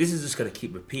 This is just gonna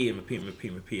keep repeating,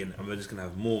 and we're just gonna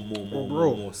have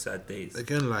more sad days.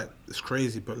 Again, like it's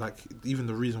crazy, but like even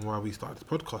the reason why we started this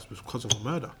podcast was because of a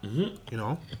murder. You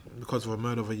know, because of a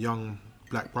murder of a young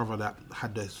black brother that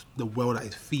had the world at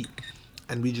his feet.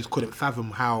 And we just couldn't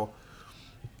fathom how,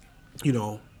 you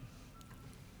know,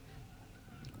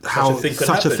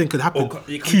 such a thing could happen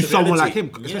to someone like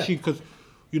him, especially because,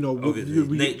 you know, the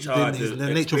nature of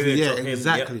him,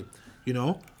 exactly, you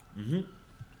know. You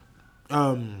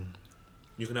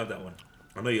can have that one.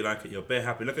 I know you like it. You're bare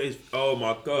happy. Look at his. Oh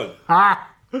my god.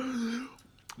 Man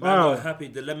got happy.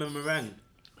 The lemon meringue.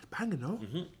 Banging, no? I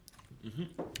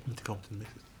need to come to the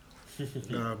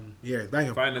missus. Yeah,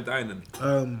 banging. Fine and dining.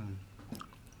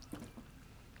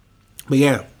 But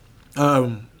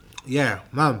yeah,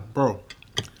 man, bro,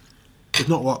 it's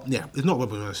not what we're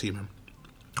gonna see, man.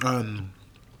 I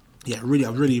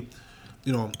really,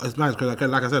 you know, it's nice because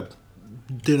like I said,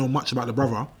 didn't know much about the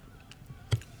brother,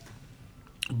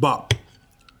 but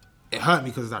it hurt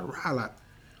me because like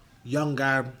young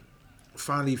guy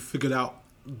finally figured out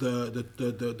the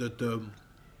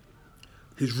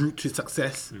his route to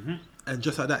success, and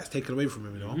just like that, it's taken away from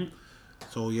him, you know.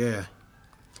 So yeah.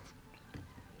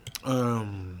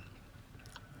 And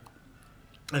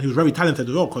he was very talented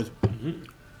as well, because,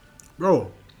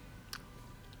 bro,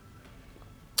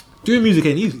 doing music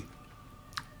ain't easy.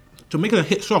 To make a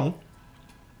hit song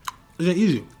isn't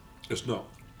easy. It's not.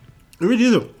 It really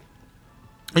isn't.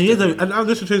 And I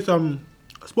listened to his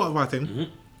Spotify thing.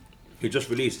 He just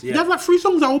released. Yeah. He had like 3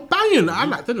 songs that were banging. I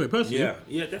liked anyway, personally.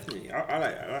 Yeah, definitely. I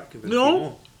like it. You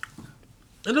know,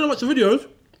 and then I watched the videos.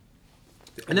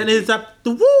 And then it's like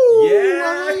the woo.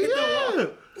 Yeah.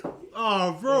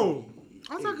 Oh, bro.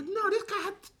 I was like, no, this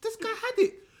guy had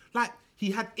it. Like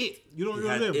he had it. You know what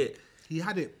I'm saying? He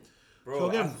had it. Bro, so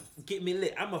again, get me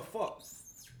lit. I'm a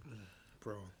fox.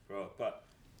 Bro. But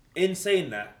in saying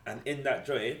that and in that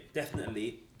joy,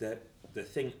 definitely the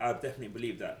thing I definitely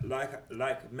believe that,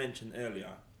 like mentioned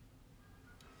earlier,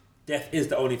 death is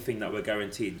the only thing that we're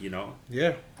guaranteed. You know.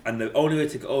 Yeah. And the only way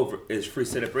to get over it is through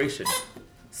celebration.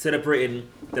 Celebrating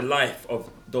the life of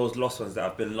those lost ones that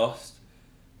have been lost.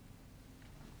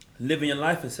 Living your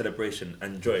life in celebration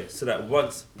and joy, so that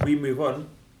once we move on,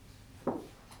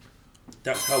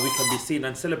 that's how we can be seen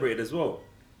and celebrated as well.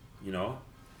 You know,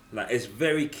 like it's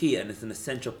very key and it's an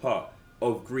essential part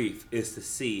of grief is to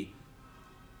see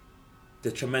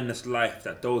the tremendous life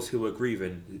that those who were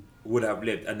grieving would have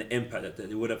lived and the impact that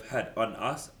they would have had on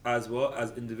us as well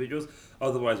as individuals.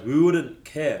 Otherwise, we wouldn't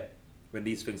care when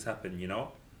these things happen, you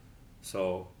know?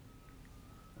 So,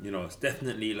 you know, it's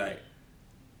definitely like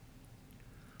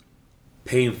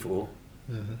painful,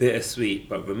 bittersweet,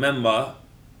 but remember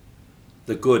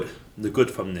the good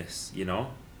from this, you know?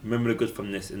 Remember the good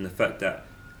from this in the fact that,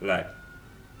 like,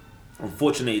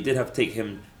 unfortunately it did have to take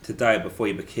him to die before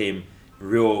he became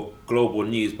real global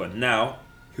news, but now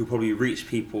he'll probably reach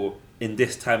people in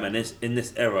this time and in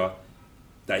this era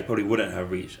that he probably wouldn't have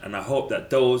reached. And I hope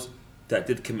that those that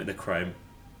did commit the crime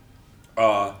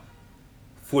are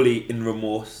fully in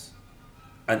remorse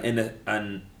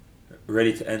and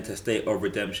ready to enter a state of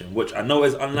redemption, which I know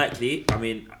is unlikely. I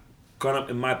mean, growing up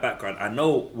in my background, I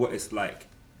know what it's like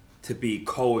to be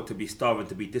cold, to be starving,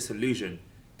 to be disillusioned,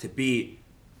 to be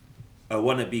a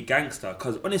wannabe gangster.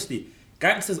 Because honestly,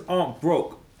 gangsters aren't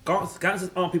broke.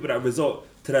 Gangsters aren't people that resort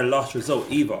to their last result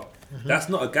either. That's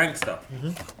not a gangster.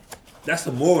 that's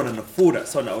a moron and a fool that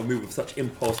someone that will move with such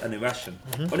impulse and irration.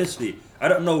 Honestly, I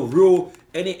don't know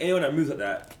anyone that moves like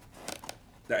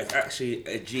that is actually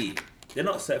a G. They're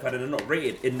not certified and they're not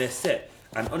rated in their set.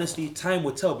 And honestly, time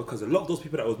will tell, because a lot of those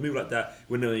people that was moving like that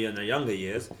when they were in their younger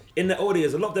years, in their older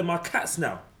years, a lot of them are cats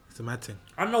now. It's a mad thing.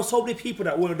 I know so many people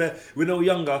that when they were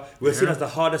younger were seen as the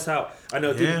hardest out.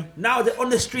 And now they're on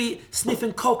the street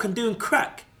sniffing coke and doing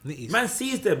crack. Nitties. Man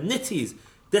sees them, nitties.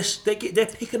 They're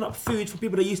picking up food from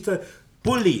people they used to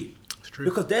bully. It's true.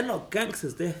 Because they're not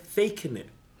gangsters, they're faking it.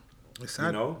 It's sad.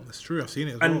 You know? It's true, I've seen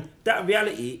it as And well. that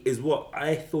reality is what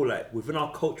I feel like within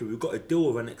our culture we've got to deal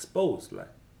with and expose. Like,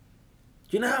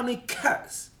 do you know how many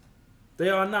cats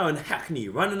there are now in Hackney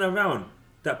running around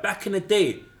that back in the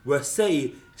day were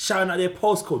shouting out their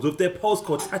postcodes with their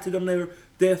postcode tatted on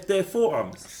their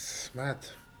forearms? It's mad.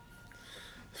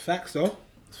 It's facts though.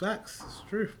 It's facts. It's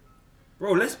true.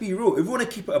 Bro, let's be real. If we want to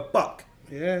keep it a buck,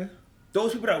 Yeah.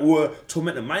 those people that were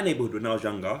tormenting my neighborhood when I was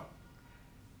younger,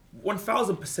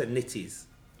 1,000% nitties.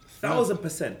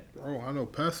 1,000%. Bro, I know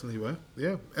personally, where.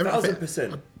 Yeah.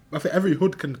 1,000%. I think every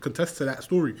hood can contest to that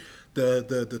story.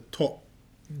 The top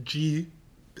G,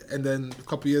 and then a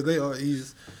couple of years later,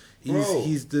 he's the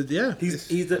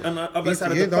on the other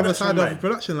side of the the other side production line. of the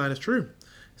production line. It's true.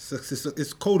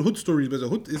 It's cold hood stories, but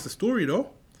it's a story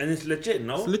though. And it's legit,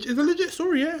 no? It's a legit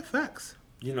story, yeah. Facts.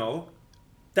 You know,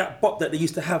 that bop that they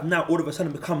used to have now all of a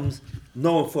sudden becomes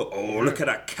known for, look at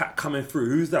that cat coming through.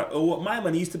 Who's that? Oh, what my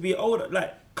man used to be older.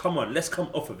 Like, come on, let's come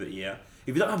off of it, yeah?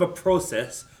 If you don't have a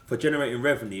process for generating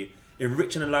revenue,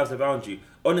 enriching the lives around you,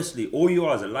 honestly, all you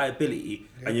are is a liability,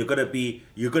 and you're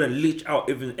gonna leech out,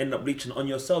 even end up leeching on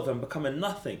yourself and becoming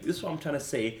nothing. This is what I'm trying to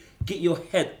say. Get your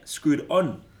head screwed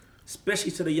on,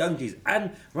 especially to the young G's.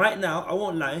 And right now, I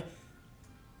won't lie,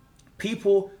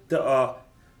 people that are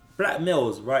black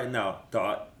males right now that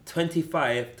are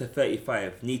 25 to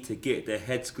 35 need to get their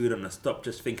head screwed on and stop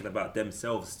just thinking about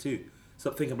themselves too.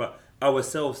 Stop thinking about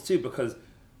ourselves too, because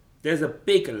there's a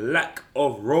big lack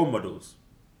of role models.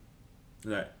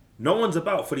 Like, no one's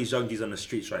about for these young G's on the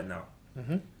streets right now.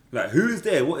 Like, who is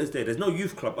there? What is there? There's no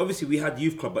youth club. Obviously, we had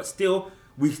youth club, but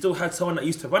we still had someone that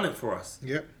used to run it for us.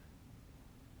 Yep.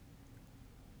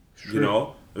 You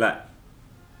know, like,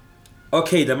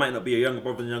 okay, there might not be a younger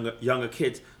brother and younger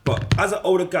kids, but as an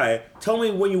older guy, tell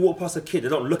me when you walk past a kid, they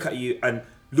don't look at you and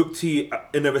look to you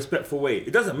in a respectful way.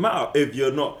 It doesn't matter if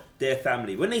you're not their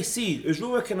family. When they see you, it's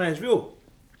real, recognize real.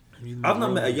 I've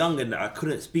not met a youngin that I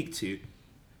couldn't speak to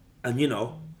and, you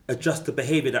know, adjust the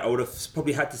behaviour that I would have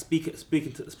probably had to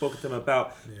spoken to them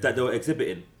about that they were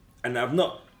exhibiting. And I've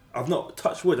not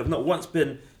touched wood, I've not once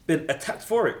been attacked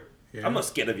for it. Yeah. I'm not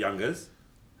scared of youngers.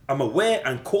 I'm aware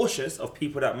and cautious of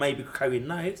people that may be carrying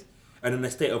knives and in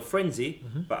a state of frenzy,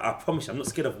 but I promise you, I'm not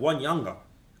scared of one younger.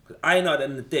 Because I know at the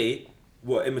end of the day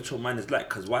what immature mind is like.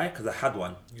 Because why? Because I had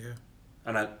one. Yeah.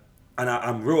 And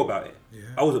I'm real about it. Yeah.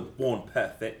 I wasn't born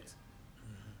perfect.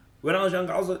 When I was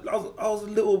younger, I was a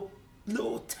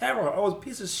little terror. I was a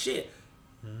piece of shit.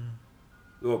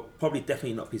 Well, probably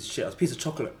definitely not a piece of shit. I was a piece of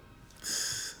chocolate.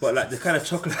 But like the kind of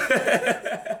chocolate,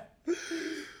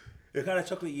 the kind of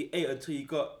chocolate you ate until you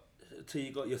got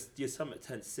your stomach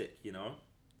turned sick. You know.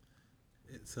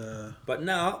 It's But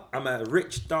now I'm a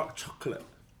rich dark chocolate.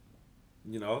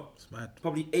 You know. It's mad.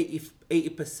 Probably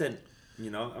 80%. You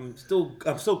know. I'm still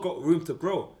got room to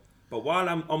grow. But while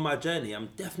I'm on my journey, I'm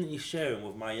definitely sharing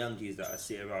with my youngies that I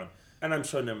see around. And I'm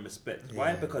showing them respect.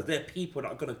 Why? Because they're people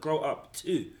that are going to grow up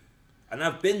too. And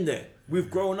I've been there. We've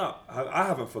grown up. I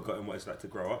haven't forgotten what it's like to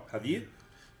grow up. Have you?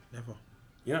 Never.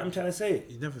 You know what I'm trying to say?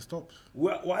 He never stops.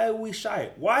 Why are we shy?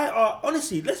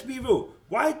 Honestly, let's be real.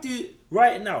 Why do,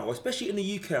 right now, especially in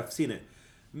the UK, I've seen it,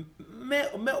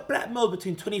 black males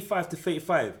between 25 to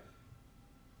 35,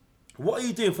 what are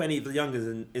you doing for any of the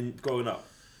youngers in growing up?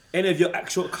 Any of your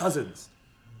actual cousins,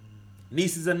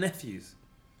 nieces and nephews?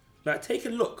 Like, take a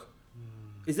look.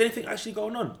 Is there anything actually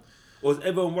going on? Or is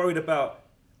everyone worried about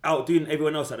outdoing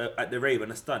everyone else at the rave and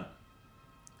the stunt?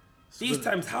 These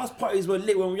times, house parties were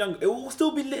lit when we were young. It will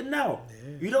still be lit now.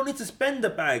 Yeah. You don't need to spend the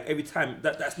bag every time.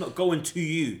 That's not going to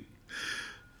you.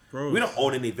 Bro, We don't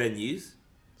own any venues.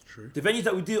 True. The venues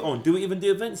that we do own, do we even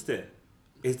do events there?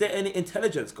 Is there any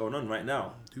intelligence going on right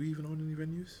now? Do we even own any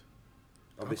venues?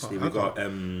 Obviously, I we got... I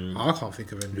can't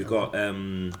think of any. We got...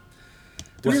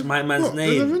 what's my man's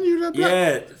name? There's a venue that black?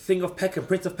 Yeah, thing of Peckham,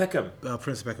 Prince of Peckham.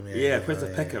 Prince of Peckham, Prince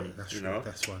of Peckham. That's you true. know?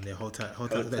 That's one. Yeah, hold tight.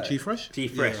 That G Fresh. G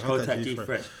Fresh, Yeah, hold tight G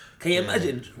Fresh. Can you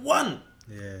imagine one?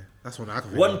 Yeah, that's one I can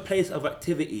think One of. place of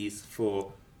activities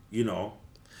for, you know,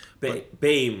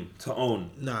 BAME to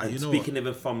own. Nah, and you know speaking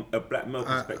even from a black male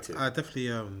perspective. I definitely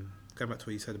going back to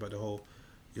what you said about the whole,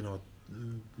 you know,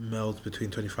 males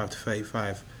between 25 to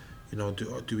 35, you know,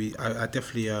 do we? I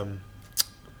definitely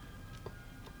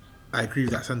I agree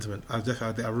with that sentiment. I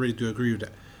really do agree with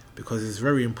that, because it's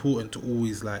very important to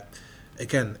always, like,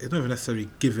 again, it's not even necessarily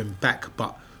giving back,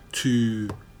 but to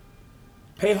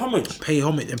pay homage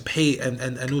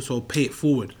and also pay it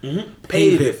forward.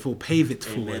 Pave it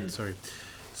forward. Sorry.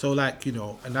 So, like, you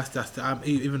know, and that's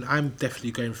I'm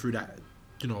definitely going through that,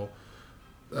 you know,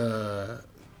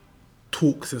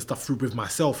 talks and stuff through with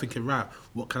myself, thinking, right,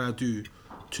 what can I do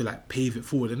to, like, pave it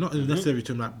forward, and not necessarily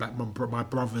to, like my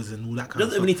brothers and all that kind of stuff.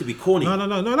 Doesn't even need to be corny. No,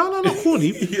 not corny.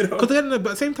 You know? Because then, but at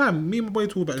the same time, me and my boy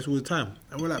talk about this all the time,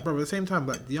 and we're like, bro, at the same time,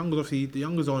 like, the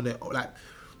youngers on there, like,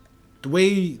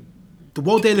 the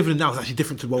world they're living in now is actually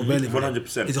different to the world we're living in.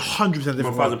 100%. It's 100%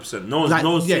 different. 1,000%. No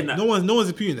one's saying that. No one's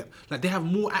disputing that. Like, they have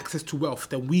more access to wealth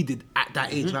than we did at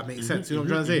that age. That makes sense. You know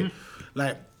what I'm trying to say?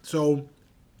 Like, so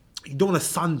you don't want to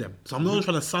sun them. So I'm not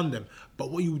trying to sun them.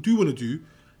 But what you do want to do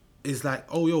is, like,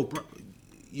 oh,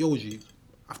 G,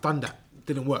 I've done that.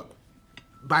 Didn't work.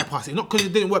 Bypass it. Not because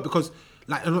it didn't work, because,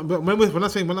 like, when I'm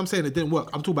saying it didn't work,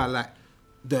 I'm talking about, like,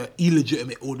 the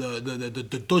illegitimate or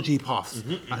the dodgy paths.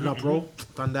 Like, no, bro,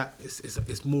 done that.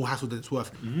 It's more hassle than it's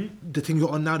worth. The thing you're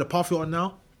on now, the path you're on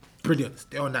now, brilliant.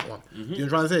 Stay on that one. Do you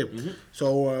know what I'm trying to say?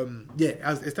 So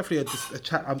yeah, it's definitely a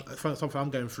chat. Something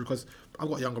I'm going through, because I've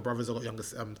got younger brothers, I've got younger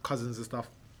cousins and stuff,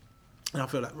 and I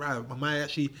feel like, right, am I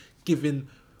actually giving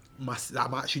I'm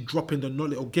actually dropping the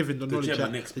knowledge or giving the knowledge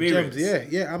and experience.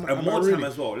 Yeah. And more time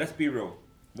as well. Let's be real.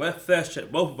 We're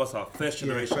both of us are first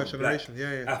generation.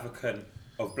 African.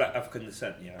 Of black African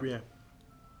descent, yeah.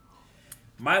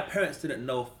 My parents didn't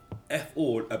know F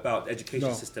all about the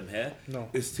education system here,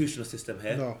 institutional system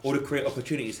here, or to create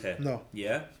opportunities here.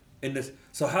 Yeah.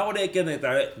 So how are they going to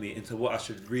direct me into what I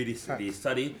should really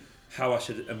study, how I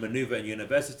should maneuver in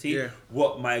university,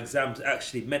 what my exams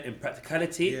actually meant in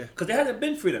practicality? Because they hadn't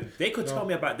been through them. They could tell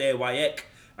me about their YEC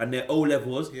and their O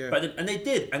levels, and they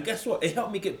did. And guess what? It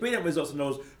helped me get brilliant results in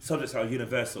those subjects that are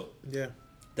universal. Yeah.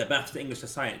 The maths, the English, the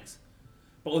science.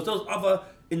 But with those other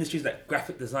industries like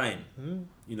graphic design,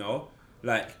 you know,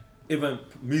 like even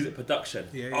music production,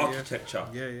 architecture,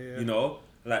 you know,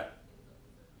 like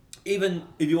even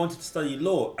if you wanted to study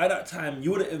law, at that time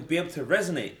you wouldn't be able to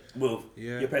resonate with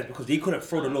your parents, because you couldn't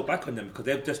throw the law back on them, because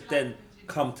they've just then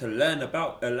come to learn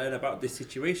about this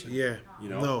situation. Yeah, you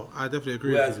know. No, I definitely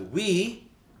agree. Whereas we,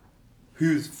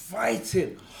 who's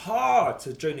fighting hard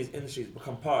to join these industries,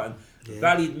 become part and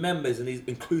valued members in these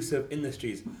inclusive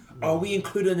industries, are we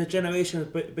including the generation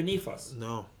beneath us?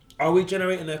 No. Are we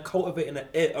cultivating an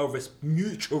air of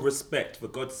mutual respect, for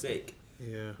God's sake?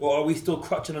 Yeah. Or are we still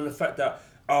crutching on the fact that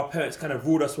our parents kind of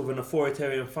ruled us with an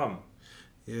authoritarian thumb?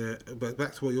 Yeah, but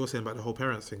back to what you're saying about the whole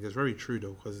parents thing, it's very true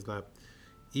though, because, like,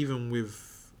 even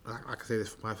with, like, I can say this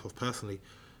for myself personally,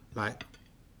 like,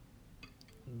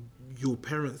 your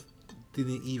parents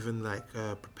didn't even, like,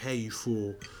 prepare you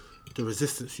for the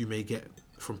resistance you may get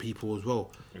from people as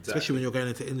well. Exactly. Especially when you're going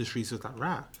into industries, so it's like,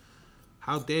 right,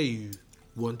 how dare you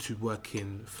want to work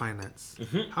in finance?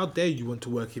 How dare you want to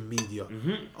work in media?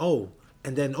 Oh,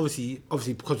 and then obviously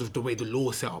because of the way the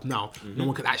law is set up now, no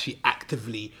one can actually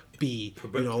actively be,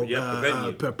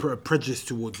 prejudiced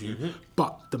towards you.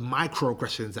 But the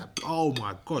microaggressions that, oh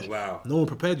my gosh, no one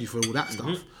prepared you for all that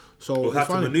stuff. So or how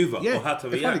to maneuver, or how to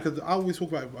react. It's funny because I always talk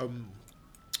about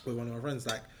with one of my friends,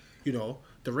 like, you know,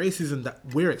 the racism that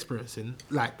we're experiencing,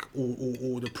 like,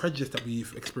 or the prejudice that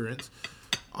we've experienced,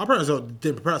 our parents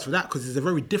didn't prepare us for that, because it's a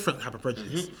very different type of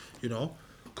prejudice, you know,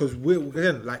 because we're,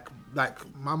 again, like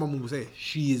my mum would say,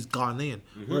 she is Ghanaian,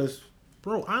 whereas,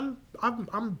 bro, I'm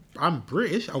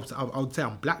British. I would say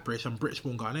I'm black British. I'm British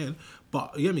born Ghanaian,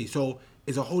 but you get me. So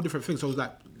it's a whole different thing. So it's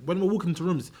like when we're walking into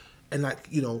rooms, and, like,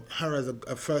 you know, her as a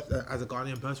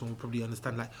Ghanaian person will probably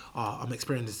understand, like, I'm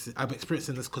experiencing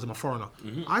this because I'm a foreigner.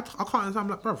 I can't understand. I'm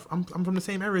like, bro, I'm from the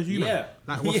same area as you, man.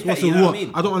 Like, what's the what? I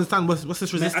mean? I don't understand what's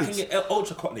this resistance. Man, I can get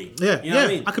ultra Cockney. Yeah, you know what I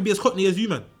mean? I could be as Cockney as you,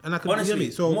 man, and I could. Honestly, me.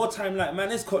 So more time, like,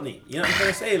 man, is Cockney. You know what I'm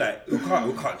trying to say? Like, we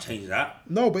can't change that.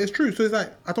 No, but it's true. So it's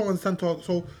like, I don't understand.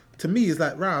 So to me, it's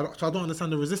like, right. So I don't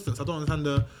understand the resistance. I don't understand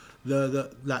the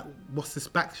like, what's this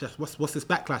backlash? What's this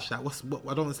backlash? Like,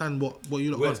 I don't understand what you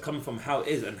look. Where it's coming from, how it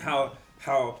is, and how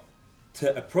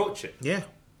to approach it. Yeah,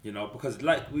 you know, because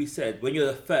like we said, when you're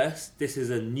the first, this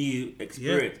is a new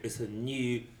experience. It's a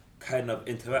new kind of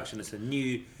interaction. It's a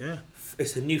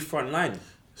new front line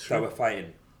that we're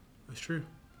fighting. It's true.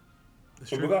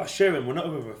 But without sharing, we're not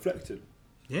even reflecting.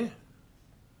 Yeah.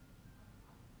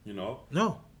 You know.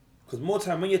 No. Because more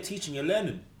time when you're teaching, you're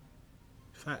learning.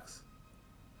 Facts.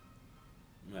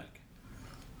 Like,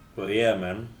 but yeah,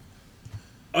 man.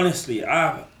 Honestly,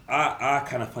 I I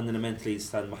kind of fundamentally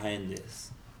stand behind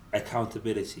this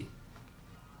accountability.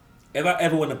 If I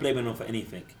ever want to blame anyone for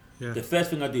anything, the first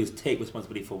thing I do is take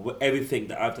responsibility for everything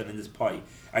that I've done in this party.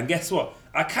 And guess what?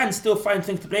 I can still find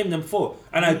things to blame them for,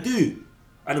 and I do,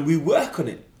 and we work on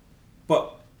it.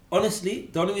 But honestly,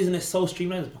 the only reason it's so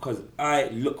streamlined is because I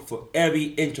look for every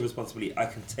inch of responsibility I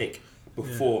can take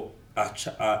before I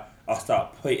start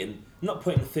not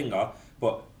pointing the finger,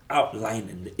 but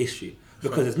outlining the issue.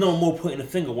 Because there's no more pointing the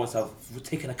finger once I've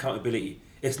taken accountability.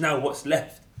 It's now what's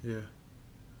left. Yeah.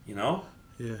 You know?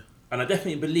 Yeah. And I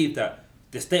definitely believe that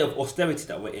the state of austerity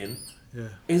that we're in Yeah.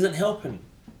 isn't helping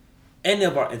any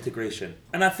of our integration.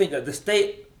 And I think that the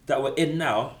state that we're in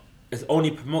now is only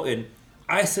promoting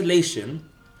isolation,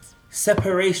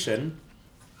 separation,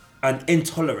 and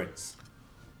intolerance.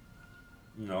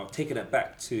 You know, taking it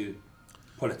back to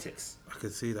politics. I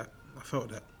could see that. I felt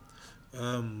that.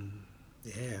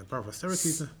 Yeah, bro.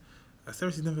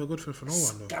 Austerity's never a good thing for no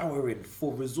one, though. Scouring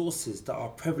for resources that are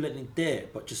prevalently there,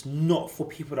 but just not for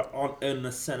people that aren't earning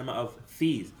a certain amount of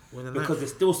fees. Because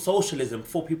there's still socialism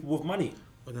for people with money.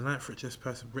 We're the 9th richest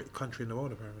country in the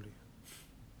world, apparently.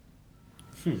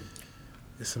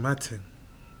 It's a mad thing.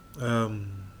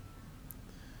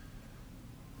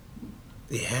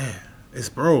 Yeah,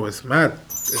 it's mad.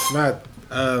 It's mad.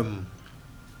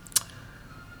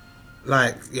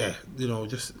 Like, yeah, you know,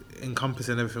 just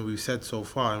encompassing everything we've said so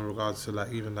far in regards to,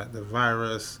 like, even like the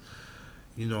virus,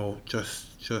 you know,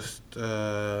 just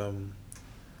the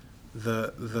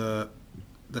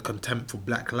contempt for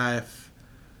black life.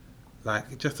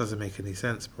 Like, it just doesn't make any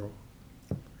sense, bro.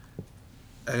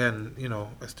 Again, you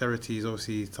know, austerity is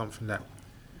obviously something that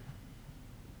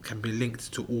can be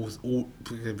linked to all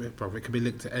bro, it can be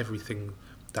linked to everything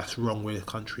that's wrong with the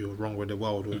country or wrong with the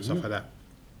world or stuff like that.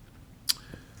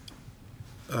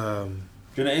 Do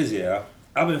you know what it is, yeah?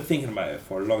 I've been thinking about it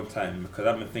for a long time because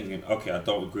I've been thinking, okay, I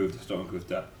don't agree with this, don't agree with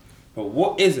that. But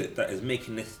what is it that is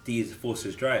making these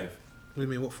forces drive? What do you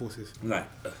mean, what forces? Like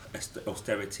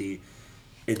austerity,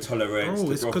 intolerance,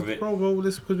 the growth of it. Bro,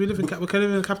 this because we live in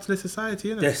a capitalist society,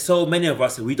 innit? There's so many of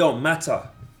us and we don't matter.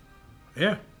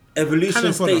 Yeah.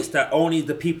 Evolution states that only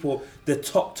the people, the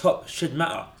top should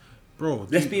matter. Bro,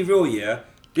 let's be real, yeah?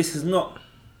 This is not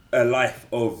a life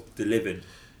of the living.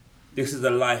 This is the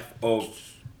life of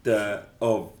the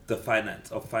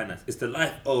finance. It's the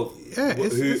life of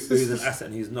who's an asset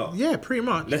and who's not. Yeah, pretty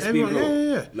much. Let's be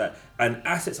real. Yeah. Like, and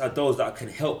assets are those that can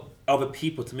help other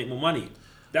people to make more money.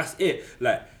 That's it.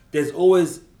 Like,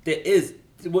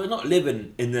 we're not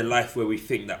living in the life where we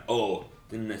think that,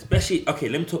 especially, okay,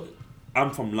 let me talk.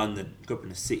 I'm from London, grew up in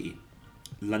the city,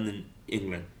 London,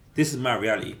 England. This is my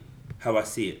reality, how I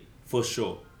see it, for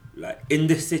sure. Like, in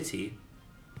this city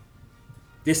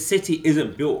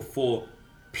isn't built for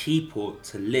people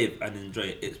to live and enjoy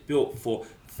it. It's built for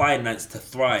finance to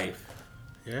thrive.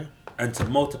 Yeah. And to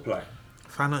multiply.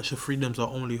 Financial freedom's our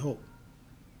only hope.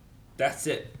 That's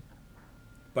it.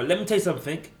 But let me tell you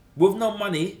something. With no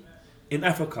money in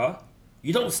Africa,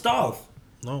 you don't starve.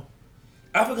 No.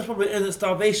 Africa's problem isn't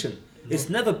starvation. No. It's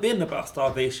never been about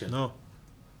starvation. No.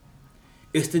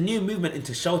 It's the new movement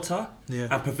into shelter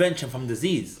and prevention from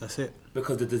disease. That's it.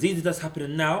 Because the diseases that's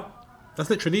happening now, that's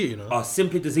literally it, you know, are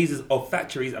simply diseases of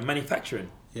factories and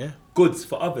manufacturing. Yeah. Goods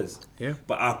for others. Yeah.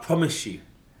 But I promise you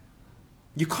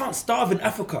can't starve in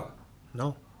Africa.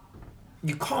 No.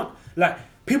 You can't. Like,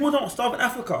 people don't starve in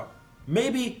Africa.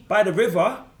 Maybe by the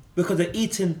river because they're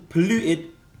eating polluted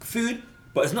food,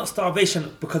 but it's not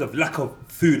starvation because of lack of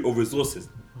food or resources.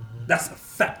 Mm-hmm. That's a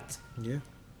fact. Yeah.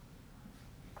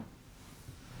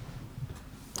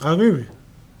 I agree with you.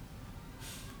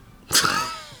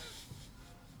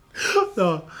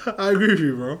 No, I agree with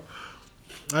you, bro.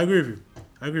 I agree with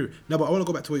you. No, but I want to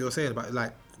go back to what you were saying about,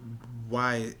 like,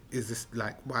 why is it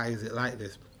like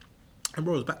this? And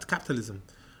bro, it's back to capitalism.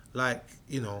 Like,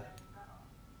 you know,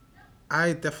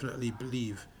 I definitely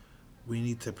believe we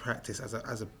need to practice as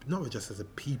a not just as a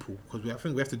people, because I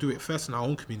think we have to do it first in our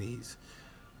own communities.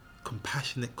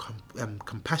 Compassionate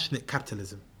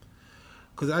capitalism.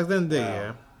 Because at the end of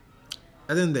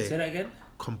the day, Say that again.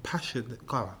 Compassionate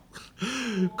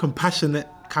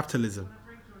capitalism.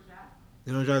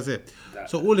 You know what I'm trying to say?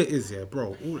 So all it is,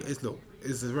 bro,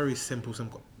 is a very simple.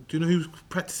 Do you know who's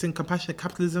practicing compassionate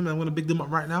capitalism? I'm going to big them up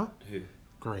right now. Who?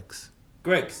 Greggs,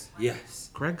 yes.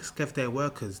 Greggs gave their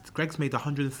workers. Greggs made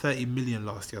 130 million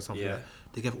last year or something. Yeah. Like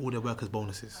that. They gave all their workers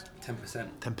bonuses.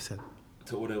 10%.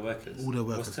 To all their workers.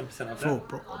 What's 10% of that?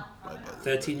 Bro,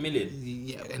 13 million.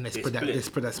 Yeah, and they split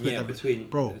that between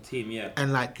the team. Yeah.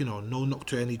 And, like, you know, no knock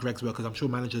to any Greggs workers. I'm sure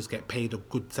managers get paid a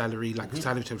good salary,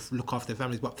 salary to look after their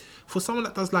families. But for someone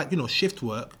that does, like, you know, shift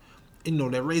work, you know,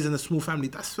 they're raising a small family.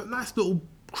 That's a nice little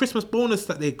Christmas bonus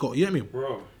that they got. You know what I mean?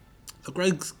 Bro. So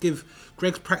Greg's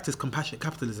practice compassionate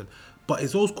capitalism, but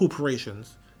it's those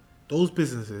corporations, those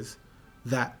businesses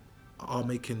that are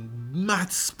making mad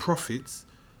profits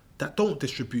that don't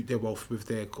distribute their wealth with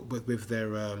their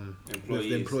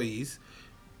employees.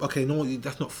 Okay, no,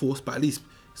 that's not forced, but at least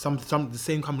some the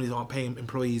same companies aren't paying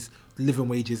employees living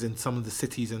wages in some of the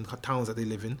cities and towns that they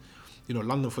live in. You know,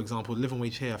 London, for example, living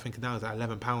wage here, I think now is at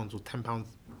 £11 or £10.50.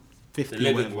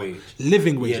 Living wage.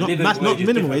 Living wage, Yeah, not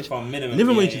minimum wage.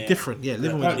 Living wage is different. Yeah,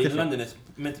 living wage is different. In London, it's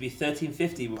meant to be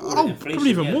 £13.50 with all the Oh, inflation. probably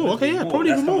even more. Okay, yeah,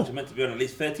 probably even more. It's meant to be on at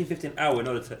least £13.50 an hour in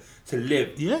order to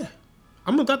live. Yeah,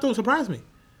 that don't surprise me.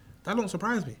 That don't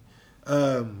surprise me.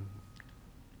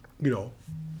 You know.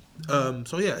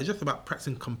 So yeah, it's just about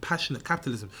practicing compassionate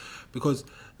capitalism, because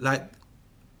like,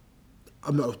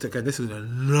 again, this is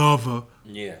another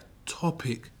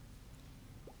topic,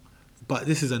 but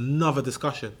this is another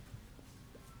discussion,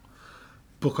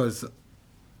 because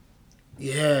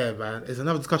yeah, man, it's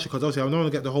another discussion, because obviously I don't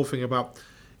want to get the whole thing about,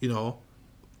 you know,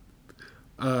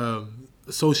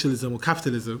 socialism or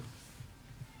capitalism.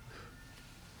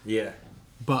 Yeah.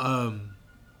 But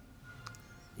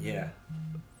yeah,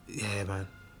 man.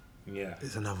 Yeah.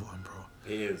 It's another one, bro.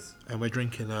 It is. And we're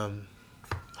drinking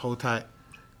hold tight.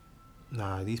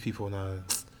 Nah, these people, nah.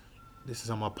 This is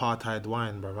some apartheid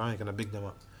wine, bro. I ain't gonna big them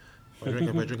up. We're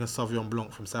drinking Sauvignon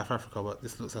Blanc from South Africa, but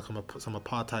this looks like I'm gonna put some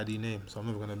apartheidy name, so I'm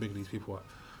never gonna big these people up.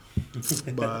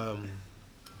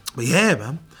 but yeah,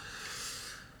 man.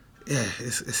 Yeah,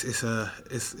 it's a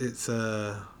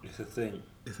thing.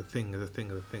 It's a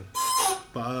thing.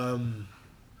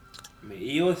 But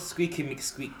you're squeaky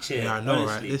McSqueak chair. Yeah, I know,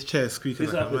 honestly. right? This chair is squeaking.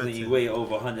 This like happens when you weigh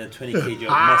over 120 kg of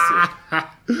muscle.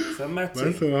 So That's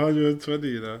 120,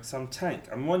 you know. Some tank.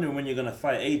 I'm wondering when you're gonna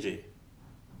fight AJ.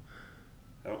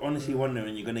 I'm honestly wondering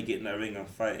when you're gonna get in that ring and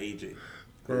fight AJ.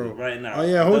 Bro. Right now. Oh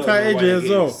yeah, hold tight AJ as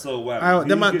well. So wow.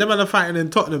 Them man are fighting in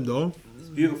Tottenham though. It's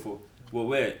beautiful. Well,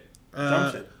 where?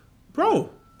 Drumshed. Bro,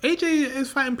 AJ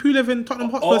is fighting Pulev in Tottenham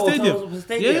Hotspur Stadium.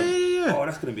 Yeah. Oh,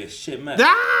 that's gonna be a shit match. They're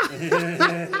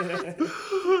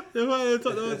fighting in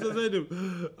Tottenham Hotspur Stadium.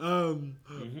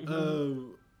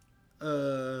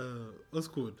 What's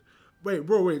it called?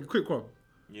 Wait, quick one.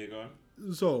 Yeah, go on.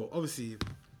 So obviously,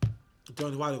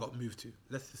 Deontay Wilder got moved to.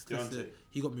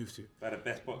 He got moved to by the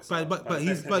best boxer. By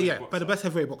the best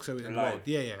heavyweight boxer in the world.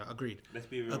 Yeah, agreed. Let's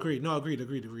be real. Agreed.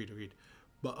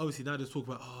 But obviously now just talk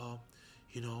about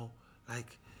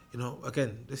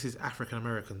again, this is African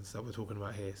Americans that we're talking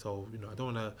about here. So I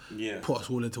don't want to put us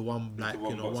all into one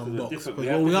one box. Because we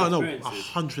are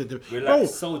 100 different. We're like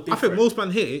so different. I think most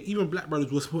men here, even black brothers,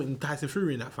 were supporting Tyson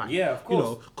Fury in that fight. Yeah, of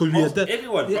course. Because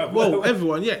everyone.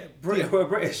 Everyone. Yeah, we're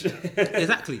British.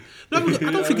 Exactly. No, I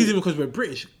don't think it's even because we're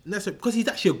British. Necessarily because he's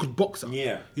actually a good boxer.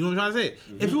 Yeah. You know what I'm trying to say?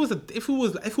 Mm-hmm. If it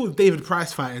was David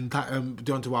Price fighting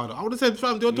Deontay Wilder, I would have said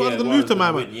Deontay Wilder's move to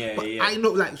my man. But I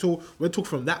know, so we're talking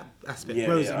from that aspect.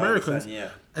 Whereas Americans,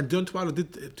 and Deontay Wilder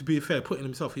did, to be fair, putting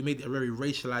himself, he made it a very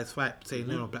racialized fight, saying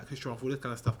Black History Month, all this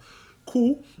kind of stuff.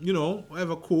 Cool,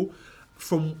 whatever, cool.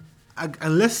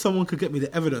 Unless someone could get me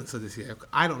the evidence of this here,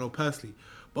 I don't know personally,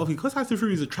 but because Tyson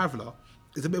Fury is a traveller,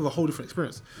 it's a bit of a whole different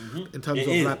experience in terms of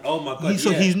like. Oh my God!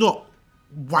 He's not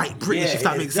white British, if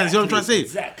that makes sense. You know what I'm trying to say?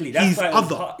 Exactly. That's he's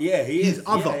other. He is. He's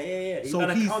other. He's so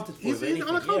unaccounted for. He's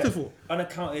unaccounted for.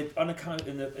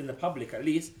 Unaccounted in the public at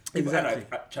least. Exactly.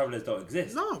 Travellers don't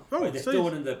exist. No, bro. But they're still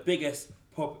one of the biggest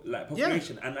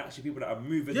population and actually people that are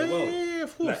moving the world. Yeah,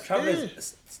 of course. Like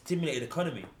travellers stimulated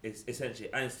economy, essentially,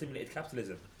 and stimulated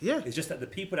capitalism. Yeah. It's just that the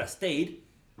people that stayed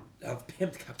have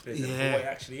pimped capitalism for Yeah. what it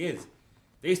actually is.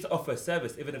 They used to offer a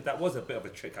service, even if that was a bit of a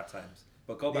trick at times.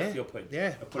 But go back to your point.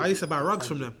 Yeah, I used to buy rugs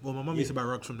from them. Well, my mum used to buy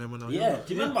rugs from them when I was younger.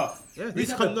 Do you remember? Yeah,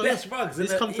 these are the best rugs.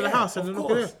 These come to the house and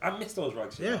look at it. I miss those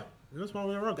rugs. Yeah, that's my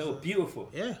rugs. They were beautiful.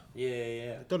 Yeah.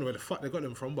 I don't know where the fuck they got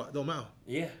them from, but it don't matter.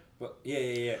 Yeah, but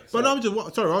yeah. But no, I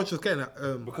was just getting at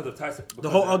because of Tyson. The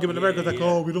whole argument in America is like,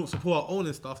 oh, we don't support our own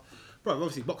and stuff. Bro,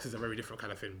 obviously boxing's a very different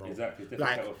kind of thing, bro. Exactly, different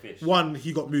like, kettle of fish. One,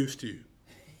 he got moves to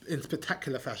in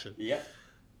spectacular fashion. Yeah.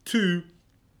 Two,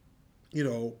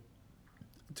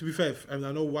 to be fair, and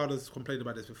I know Wilder's complained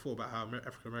about this before about how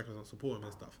African Americans don't support him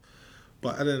and stuff.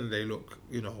 But at the end of the day, look,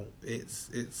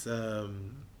 it's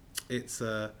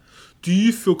do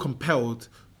you feel compelled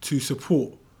to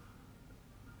support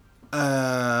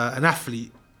an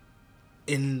athlete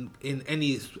in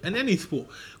any sport?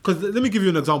 Because let me give you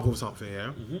an example of something.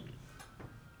 Yeah,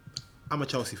 I'm a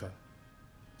Chelsea fan.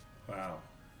 Wow,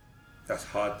 that's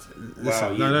hard.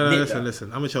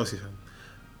 Listen. I'm a Chelsea fan.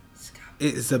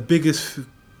 It's the biggest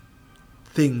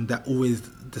thing that always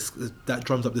that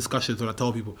drums up discussions when I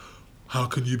tell people, how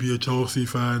can you be a Chelsea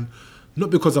fan? Not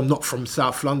because I'm not from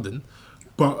South London,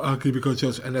 but how can you become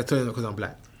Chelsea? And they're telling me because I'm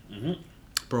black.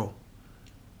 Bro,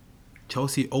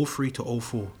 Chelsea 03 to 04.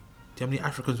 Do you know how many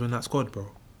Africans were in that squad, bro?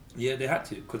 Yeah, they had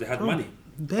to because they had money.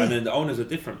 Yeah. And then the owners are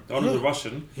different. The owners are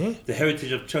Russian. Yeah. The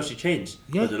heritage of Chelsea changed.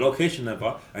 Yeah. But the location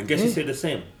never. And guess who stayed the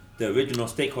same? The original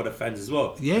stakeholder fans as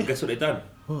well. Yeah. And guess what they done?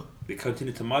 What? They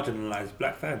continued to marginalise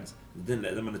black fans. They didn't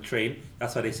let them on the train.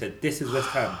 That's why they said, this is West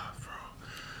Ham.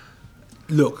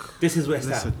 Look, This is West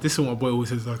Ham. this is what my boy always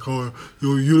says. Like, oh,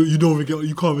 you don't even get,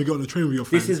 you can't even get on the train with your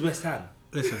friends. This is West Ham.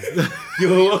 Listen, You're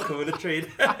welcome on the train.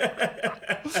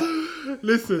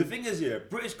 listen. The thing is,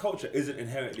 British culture isn't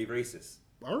inherently racist.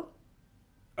 Bro,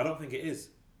 I don't think it is.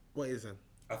 what is it?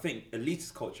 I think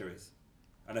elitist culture is.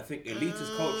 And I think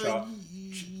elitist culture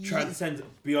transcends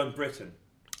beyond Britain.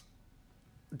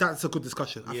 That's a good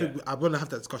discussion. I think I want to have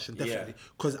that discussion definitely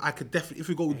because I could definitely, if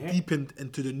we go deep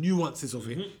into the nuances of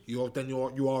it, you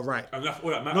are right. And that's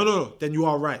all that matters. No, then you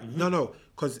are right. No,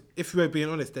 because if we're being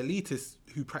honest, the elitists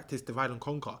who practice divide and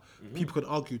conquer, people could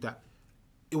argue that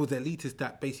it was the elitists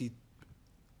that basically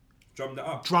Drummed it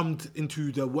up. drummed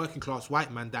into the working class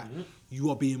white man that you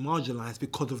are being marginalised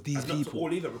because of these And not people. to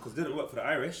all either, because it didn't work for the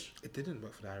Irish. It didn't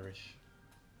work for the Irish.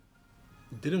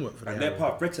 It didn't work for the And Irish. they're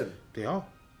part of Britain. They are.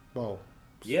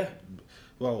 Yeah.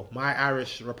 Well, my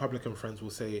Irish Republican friends will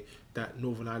say that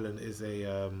Northern Ireland is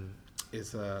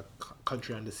a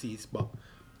country under siege, but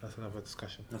that's another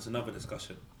discussion. That's another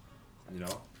discussion. You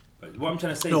know? But what I'm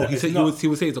trying to say No, is that he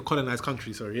would say it's a colonized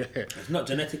country. Sorry, yeah. it's not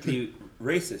genetically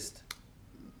racist.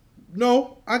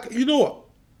 No, you know what?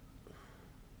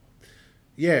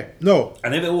 Yeah, no.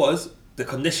 And if it was, the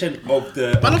condition of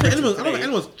the... I don't think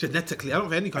anyone's genetically. I don't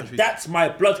think any country. That's my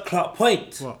blood clot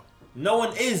point. What? No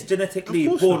one is genetically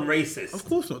Of course born not. racist. Of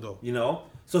course not, though. You know?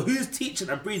 So who's teaching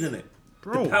and breathing it?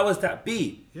 Bro. The powers that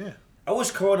be. Yeah. I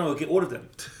wish Corona would get all of them.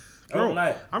 I Bro, don't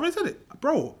lie. I already said it.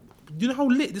 Bro, you know how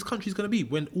lit this country's going to be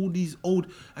when all these old...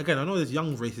 Again, I know there's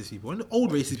young racist people. When the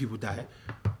old racist people die,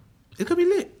 it's going to be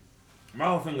lit. My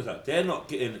whole thing is that they're not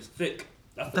getting thick.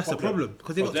 That's the problem.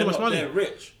 Because they got too much money. They're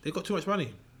rich. They got too much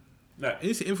money. Like, It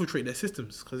needs to infiltrate their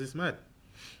systems because it's mad.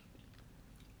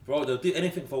 bro, they'll do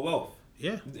anything for wealth.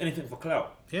 Yeah, Do anything for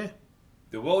clout. yeah.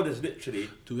 The world is literally...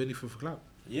 Do anything for clout.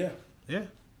 Yeah. Yeah,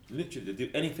 Literally, they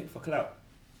do anything for clout.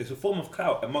 It's a form of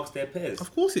clout amongst their peers.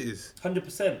 of course it is.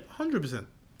 100%. 100%.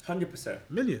 100%.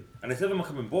 Million. And it's never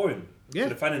becoming boring. Yeah. So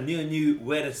they find a new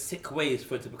where the sick ways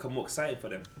for it to become more exciting for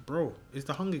them. Bro, it's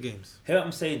the Hunger Games. Hear what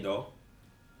I'm saying though?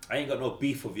 I ain't got no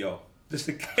beef with y'all. Just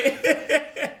in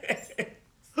case.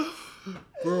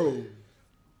 Bro.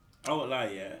 I won't lie,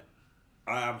 yeah.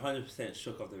 I am 100%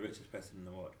 shook of the richest person in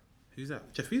the world. Who's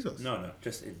that? Jeff Bezos? No,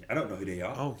 I don't know who they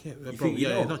are. Oh, yeah. You Bro, think you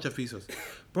yeah, know? it's not Jeff Bezos.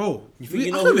 Bro, You think you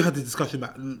I know thought who- we had the discussion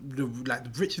about the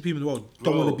richest people in the world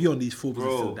don't Bro, want to be on these Forbes bro.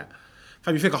 lists and that.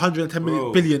 Fam, you think 110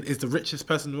 Bro. billion is the richest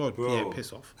person in the world? Bro. Yeah,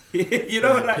 piss off. You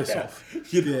know, like piss that.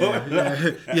 off. You know,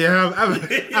 like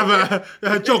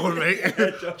Yeah, jog on, mate.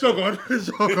 jog on.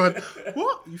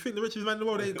 What? You think the richest man in the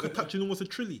world ain't touching almost a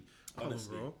trilly? Come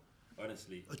Honestly. on, bro.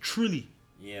 Honestly. A trilly.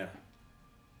 Yeah.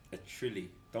 A trilly.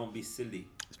 Don't be silly.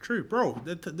 It's true, bro.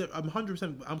 I'm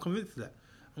 100%. I'm convinced of that.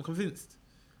 I'm convinced.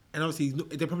 And obviously,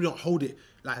 they probably don't hold it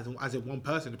like as in one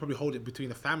person. They probably hold it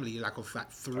between a family, like of like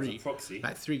three, As a proxy.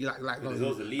 like three, like There's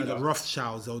always a leader. the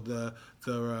Rothschilds or the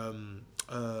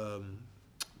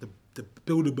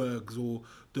Bilderbergs or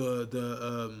the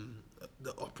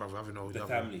brother, I don't know The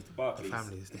other families, the Barclays. the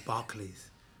families, the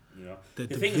Barclays. You know? The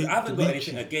The thing is, I haven't got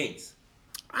anything Vinci. against.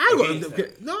 I against got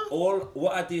them. no. All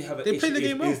what I do have an They play issue the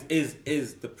game well.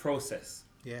 is the process.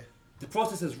 Yeah, The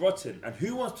process is rotten, and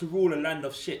who wants to rule a land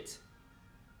of shit?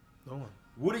 no one.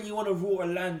 Wouldn't you want to rule a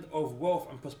land of wealth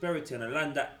and prosperity and a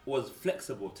land that was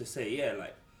flexible to say, yeah,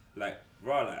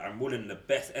 I'm ruling the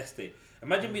best estate.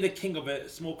 Imagine being the king of a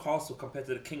small castle compared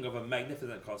to the king of a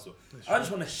magnificent castle. I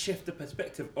just want to shift the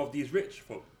perspective of these rich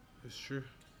folk. It's true.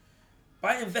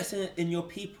 By investing in your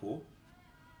people,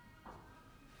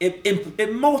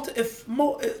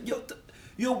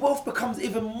 your wealth becomes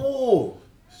even more.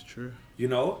 It's true. You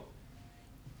know,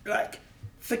 like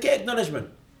forget acknowledgement.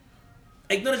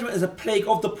 Acknowledgement is a plague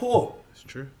of the poor. It's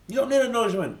true. You don't need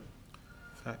acknowledgement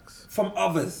Facts. from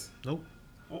others. Nope.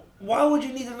 Why would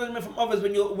you need acknowledgement from others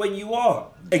when you are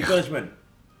acknowledgement?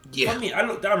 Yeah. For me, I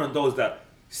look down on those that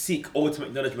seek ultimate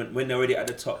acknowledgement when they're already at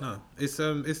the top. No, it's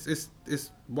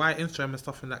why Instagram and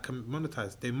stuff and that can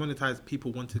monetize. They monetize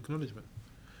people wanting acknowledgement.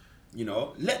 You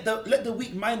know, let the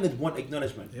weak-minded want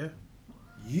acknowledgement. Yeah.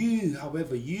 You,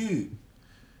 however,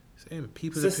 Same.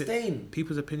 People's sustain.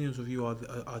 people's opinions of you are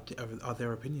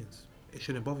their opinions. It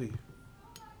shouldn't bother you.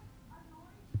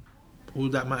 All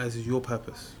that matters is your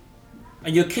purpose.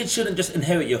 And your kids shouldn't just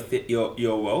inherit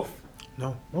your wealth.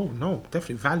 No,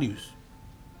 definitely values.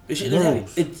 They should inherit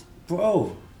Morals.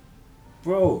 it,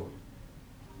 bro.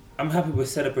 I'm happy we're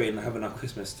celebrating and having our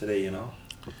Christmas today. You know.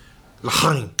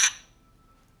 Lahain.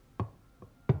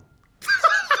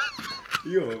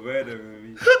 You're a murderer,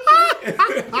 me.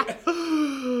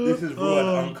 This is raw and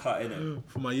uncut, innit?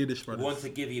 For my Yiddish We brothers. want to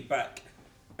give you back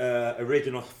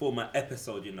original format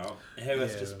episode, you know. Hear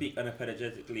us just speak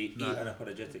unapologetically, eat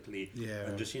unapologetically,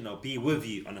 and just, you know, be with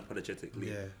you unapologetically.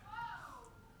 Yeah.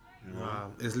 You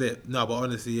know? It's lit. No, but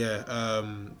honestly, yeah.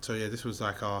 So yeah, this was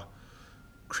like our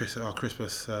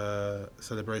Christmas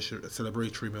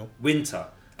celebratory meal. Winter.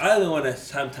 I don't want to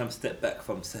sometimes step back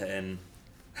from certain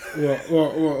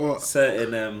What?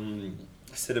 certain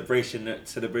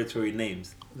celebratory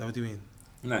names. What do you mean?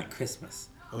 Like Christmas.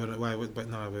 Why? But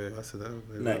no, I said that.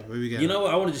 Like, where we getting? you know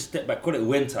what? I want to just step back. Call it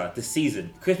winter, the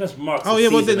season. Christmas marks. Oh the yeah,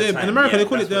 well season of in time. America they Yeah,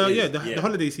 call it that's what it is. the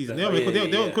holiday season. That's They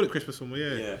what- don't call it Christmas anymore.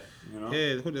 Yeah. Yeah, you know.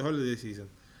 Yeah, they call it the holiday season.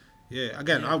 Yeah,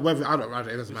 again, I don't.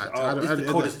 It doesn't matter. This is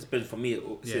the coldest it's been for me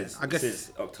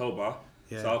since October.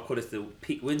 Yeah. So I'll call this the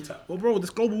peak winter. Well, bro, this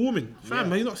global warming, fam. Yeah.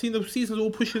 Have you not seen the seasons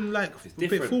all pushing like It's a bit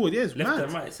different. forward? Yeah, it's Left mad.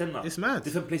 and right, centre. It's mad.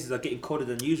 Different places are getting colder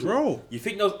than usual. Bro. You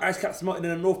think those ice caps melting in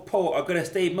the North Pole are gonna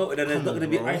stay melted and there's not gonna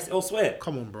be bro. ice elsewhere?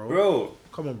 Come on, bro. Bro.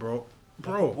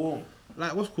 Bro.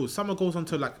 Like, what's cool? Summer goes on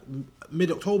to like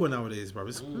mid-October nowadays, bro.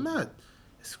 It's mad.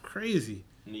 It's crazy.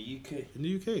 In the UK. In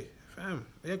the UK, fam.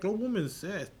 Yeah, global warming's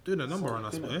doing a number on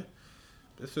us, man.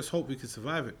 Let's just hope we can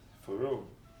survive it. For real.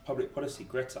 Public policy,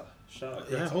 Greta. Shout out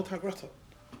Greta. Yeah, hold tight, Greta.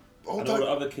 And all the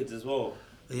other kids as well.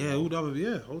 Yeah, all the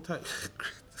other, hold tight.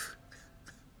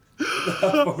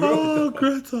 For real.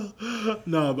 Greta.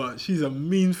 No, but she's a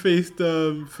mean-faced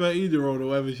 13-year-old or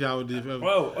whatever she would do.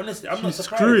 Bro, honestly, I'm not She's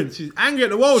surprised. screwing. She's angry at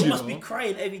the world, She you must know. be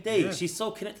crying every day. Yeah. She's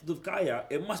so connected with Gaia.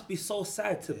 It must be so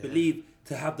sad to believe,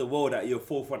 to have the world at your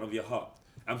forefront of your heart.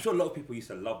 I'm sure a lot of people used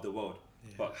to love the world,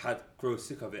 but had grown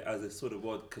sick of it as they saw the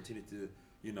world continue to,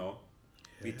 you know,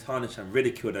 be tarnished and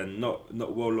ridiculed and not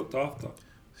well looked after.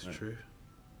 It's true.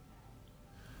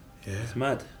 Yeah. It's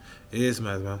mad. It is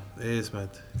mad, man. It is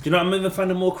mad. Do you know what I'm even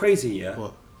finding more crazy, yeah?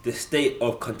 What? The state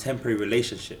of contemporary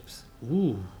relationships.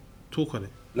 Ooh. Talk on it.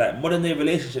 Like modern day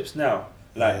relationships now.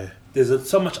 Like Yeah. there's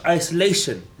so much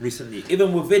isolation recently,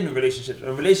 even within relationships.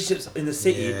 And relationships in the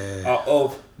city are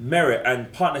of merit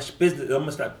and partnership business,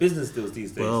 almost like business deals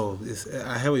these days. Bro,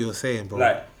 I hear what you're saying, bro.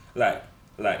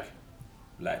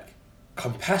 Like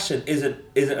compassion isn't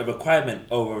a requirement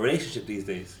of a relationship these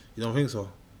days. You don't think so?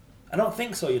 I don't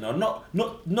think so, you know.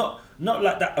 Not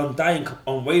like that undying,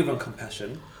 unwavering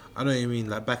compassion. I know what you mean.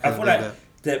 Like back I in feel the like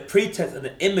the pretense and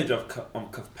the image of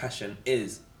compassion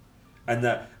is, and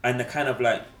the kind of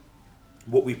like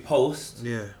what we post,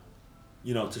 yeah.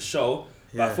 you know, to show.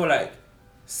 But Yeah. I feel like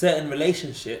certain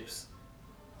relationships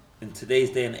in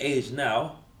today's day and age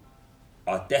now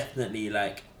are definitely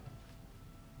like,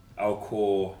 I'll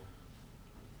call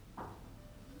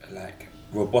like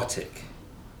robotic.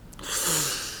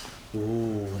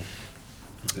 Ooh.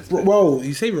 Well,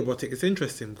 you say robotic. It's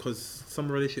interesting because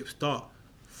some relationships start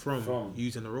from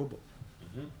using a robot.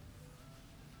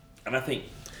 And I think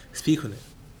Speak on it.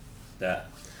 that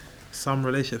Some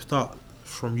relationships start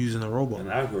from using a robot, an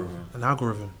an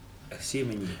algorithm.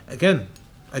 assuming you Again.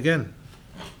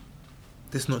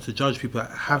 This is not to judge people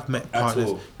that have met partners,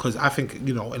 all. because I think,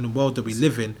 you know, in the world that we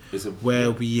live in,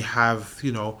 where we have,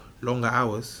 you know, longer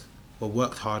hours or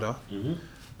worked harder,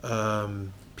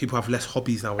 people have less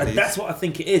hobbies nowadays. and that's what I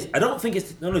think it is. I don't think it's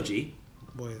technology.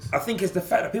 Boys. I think it's the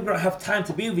fact that people don't have time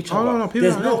to be with each Oh, other. no, people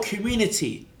There's don't no have-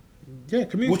 community, Yeah,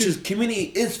 community.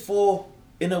 community is for,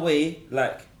 in a way,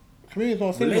 like Community is not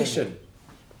a thing relation.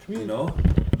 no You more.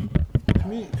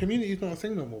 know, Community is not a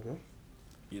thing no more, bro.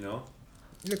 you know.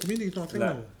 Yeah, community is not a thing Like-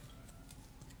 no more.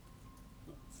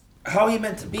 How are you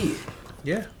meant to be?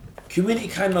 Yeah. Community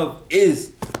kind of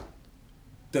is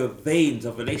the veins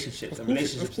of relationships, and Of course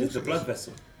relationships is the it blood is.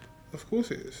 vessel. Of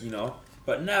course it is. You know,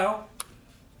 but now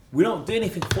we don't do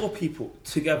anything for people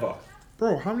together.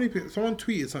 Bro, how many people? Someone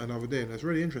tweeted something the other day, and it's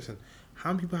really interesting.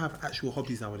 How many people have actual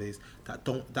hobbies nowadays that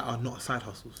are not side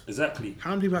hustles? Exactly.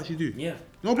 How many people actually do? Yeah.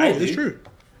 No, bro, I it's do. true.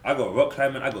 I got rock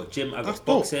climbing. I got gym. I That's got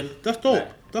dope. boxing. That's dope.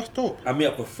 Like, That's dope. I meet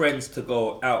up with friends to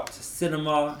go out to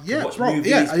cinema, Yeah, to watch bro.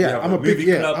 movies. Yeah, We yeah. have I'm a big-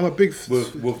 movie yeah, club I'm a big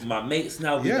with my mates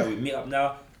now. Yeah. We meet up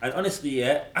now, and honestly,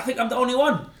 yeah, I think I'm the only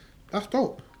one. That's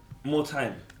dope. More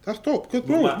time That's dope. Because with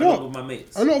bro, my, look, with my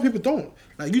mates. a lot of people don't.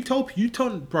 Like you tell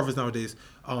brothers nowadays,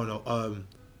 oh no,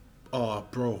 oh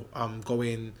bro, I'm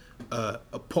going,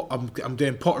 I'm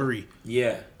doing pottery.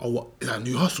 Yeah, Oh what? Is that a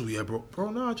new hustle? Yeah, bro. Bro,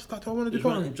 no, I want to do you want to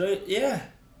pottery. enjoy it? Yeah,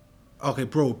 Okay,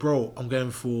 bro, I'm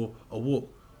going for a walk.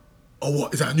 Oh,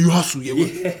 what? Is that a new hustle?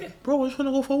 Yeah. Bro, I just want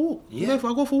to go for a walk. Yeah. I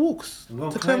go for walks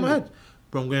to clear my head.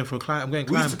 Bro, I'm going for a climb. I'm going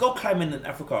We used to climbing. go climbing in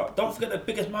Africa. Don't forget the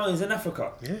biggest mountains in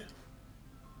Africa. Yeah.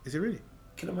 Is it really?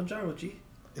 Kilimanjaro, G.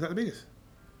 Is that the biggest?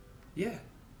 Yeah.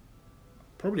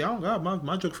 Probably. I don't know.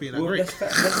 My geography ain't that Well, great.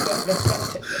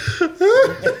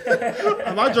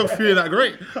 let's My geography ain't that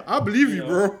great. I believe you,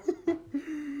 bro.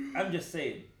 I'm just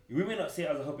saying, we may not see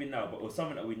it as a hobby now, but it was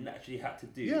something that we naturally had to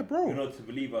do. Yeah, bro. In order to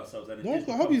believe ourselves. And it No one's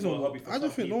did got become hobbies a no more. hobby for I some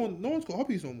just think no people. one's got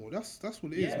hobbies no more. That's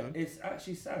what it is, man. It's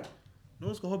actually sad. No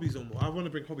one's got hobbies no more. I want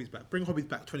to bring hobbies back. Bring hobbies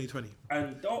back 2020.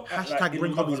 And don't act Hashtag like in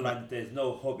bring hobbies motherland there's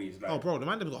no hobbies. Like, Oh, bro, the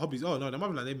man them got hobbies. Oh, no, the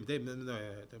motherland, the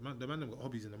man them got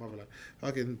hobbies in the motherland.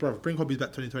 Okay, bro, bring hobbies back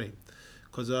 2020.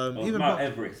 Because even Mount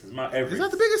Everest. It's Mount Everest. is that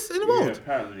the biggest in the world? Yeah,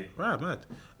 apparently. Right, mad.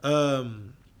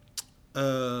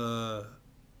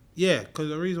 Yeah, because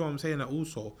the reason why I'm saying that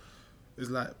also is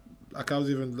like I was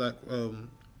even like one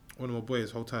of my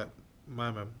boys, whole type, my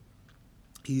man,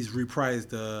 he's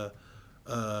reprised a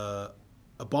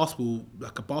basketball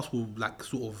like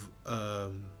sort of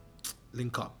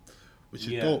link up, which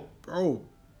is dope, bro.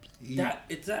 That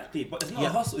exactly, but it's not a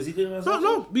hustle. Is he doing it as a hustle?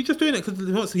 No, he's just doing it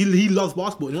because he loves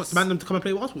basketball and he wants to man them to come and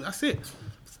play basketball. That's it.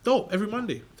 It's dope every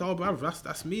Monday. So, bro,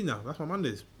 that's me now. That's my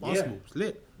Mondays. Basketball. It's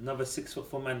lit. Another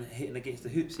 6'4" man hitting against the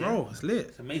hoops. Yeah? Bro, it's lit.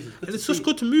 It's amazing. And it's just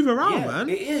good to move around, yeah, man.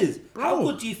 It is. Bro. How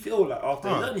good do you feel like after?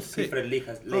 You don't need to play sick. for the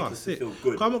Lakers to feel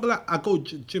good. I'm not gonna lie, I go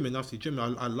gymming, obviously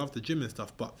gymming. I love the gym and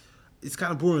stuff, but it's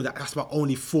kind of boring that that's my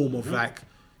only form of like,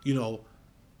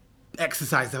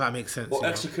 exercise, if that makes sense. Or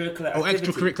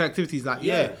extracurricular activities, like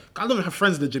I don't even have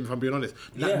friends in the gym if I'm being honest.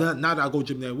 Yeah. Now that I go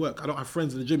gym near work, I don't have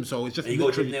friends in the gym, so it's just You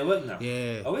go gym near work now?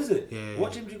 Yeah. Oh, is it? Yeah.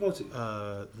 What gym do you go to?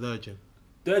 The gym.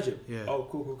 The gym? Yeah. Oh,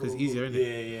 cool. Because it's easier, isn't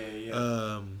it?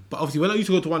 Yeah. But obviously when I used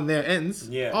to go to one near ends,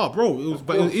 Yeah. bro,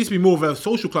 it used to be more of a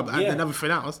social club than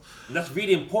everything else. And that's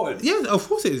really important. Yeah, of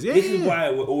course it is. Yeah, This is why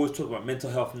we're always talking about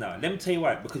mental health now. Let me tell you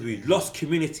why. Because we've lost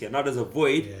community and now there's a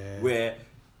void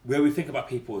where we think about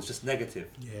people is just negative.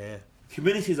 Yeah.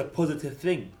 Community is a positive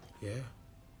thing. Yeah.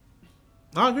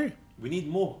 I agree. We need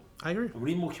more. I agree. And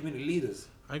we need more community leaders.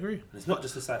 I agree. And it's not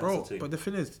just a side bro, hustle thing. but the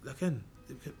thing is, again,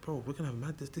 bro, we're gonna have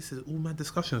mad. This is all mad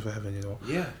discussions we're having,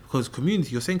 Yeah. Because community,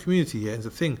 you're saying community, is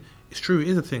a thing. It's true, it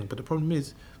is a thing. But the problem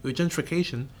is, with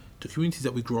gentrification, the communities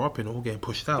that we grew up in are all getting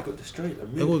pushed out. They got destroyed.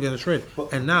 They're all getting destroyed.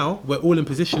 And now we're all in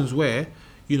positions where,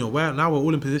 we're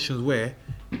all in positions where,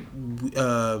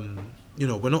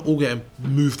 we're not all getting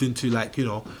moved into like,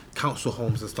 council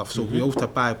homes and stuff. So we have to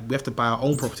buy our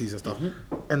own properties and stuff.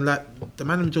 And like the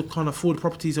man just can't afford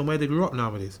properties and where they grew up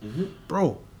nowadays.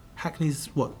 Bro, Hackney's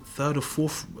third or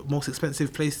fourth most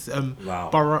expensive place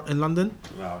borough in London.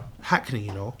 Wow. Hackney,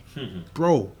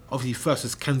 bro. Obviously, first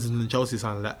is Kensington and Chelsea,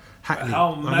 something like that. Hackney.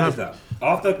 How mad is that?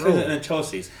 After Kensington and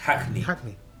Chelsea, it's Hackney.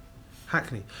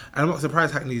 And I'm not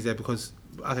surprised Hackney is there because,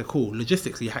 okay, cool.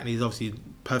 Logistically, Hackney is obviously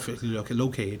perfectly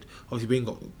located. Obviously, we ain't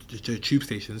got tube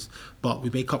stations, but we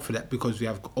make up for that because we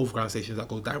have overground stations that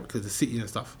go direct to the city and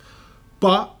stuff.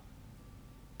 But,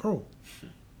 bro,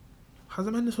 how's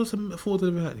a man supposed to afford to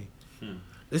live in Hackney?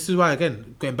 This is why,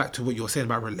 again, going back to what you're saying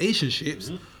about relationships,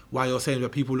 why you're saying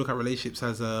that people look at relationships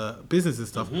as a business and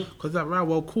stuff, because right,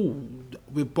 well, cool.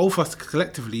 We both of us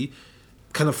collectively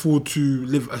can afford to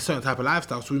live a certain type of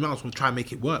lifestyle, so we might as well try and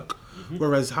make it work.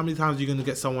 Whereas, how many times are you going to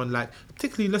get someone like,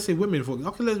 particularly, let's say women,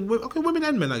 women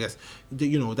and men, I guess,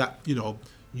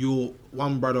 you're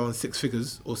one brother on 6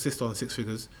 figures or sister on 6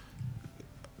 figures,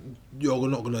 you're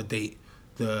not going to date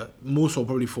more so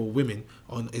probably for women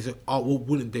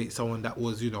wouldn't date someone that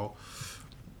was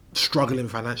struggling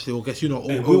financially, or guess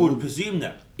And we would presume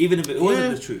that even if it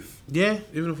wasn't the truth. Yeah,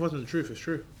 even if it wasn't the truth, it's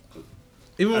true.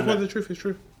 Even if it wasn't the truth, it's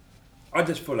true. I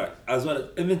just feel like, as well as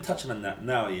even touching on that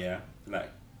now,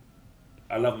 like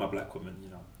I love my black women,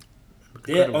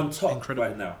 they're on top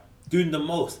right now, doing the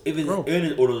most, even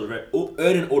earning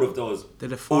all of those. They're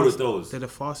the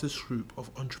fastest group of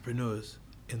entrepreneurs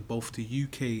in both the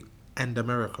UK and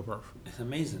America, bro. It's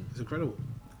amazing. It's incredible.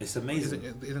 It's amazing.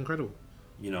 It's incredible.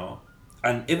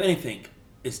 And if anything,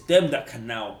 it's them that can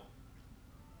now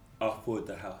afford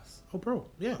the house. Oh, bro,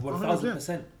 yeah,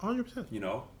 1,000%.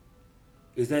 100%.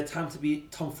 Is there time to be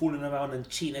tomfooling around and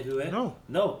cheating everywhere?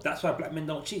 No. That's why black men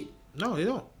don't cheat. No, they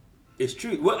don't. It's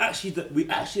true. We're actually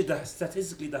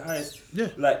statistically the highest. Yeah.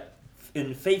 Like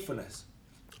in faithfulness.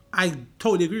 I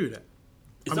totally agree with that.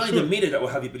 It's not in the media that will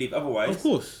have you believe otherwise. Of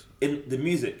course. In the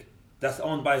music, that's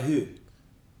owned by who?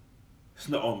 It's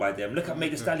not owned by them. Look at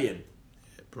Meg Thee Stallion.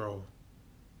 Yeah, bro,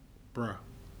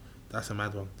 that's a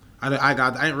mad one.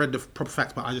 I ain't read the proper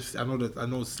facts, but I know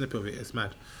the snippet of it. It's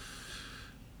mad.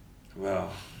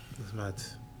 Wow. It's mad.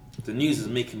 The news is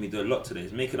making me do a lot today.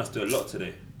 It's making us do a lot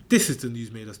today. This is the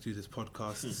News Made Us Do This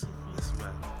podcast. It's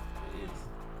mad. It is.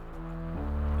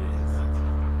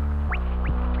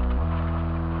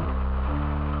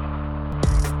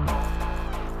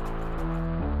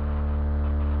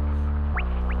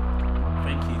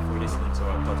 Thank you for listening to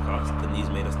our podcast, The News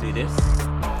Made Us Do This.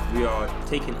 We are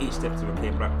taking each step to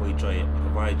reclaim Black Boy Joy and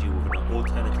provide you with an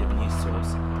alternative news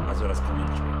source as well as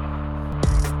commentary.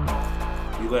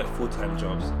 We work full-time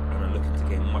jobs and are looking to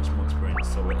gain much more experience,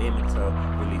 so we're aiming to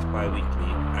release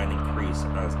bi-weekly and increase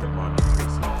as demand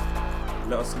increases.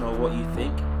 Let us know what you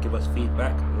think, give us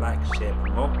feedback, like, share,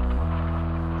 promote.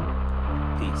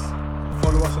 Peace.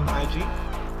 Follow us on IG.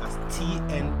 That's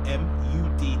TNMUDT_podcast.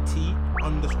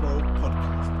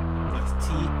 That's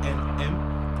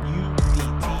TNMUDT_podcast.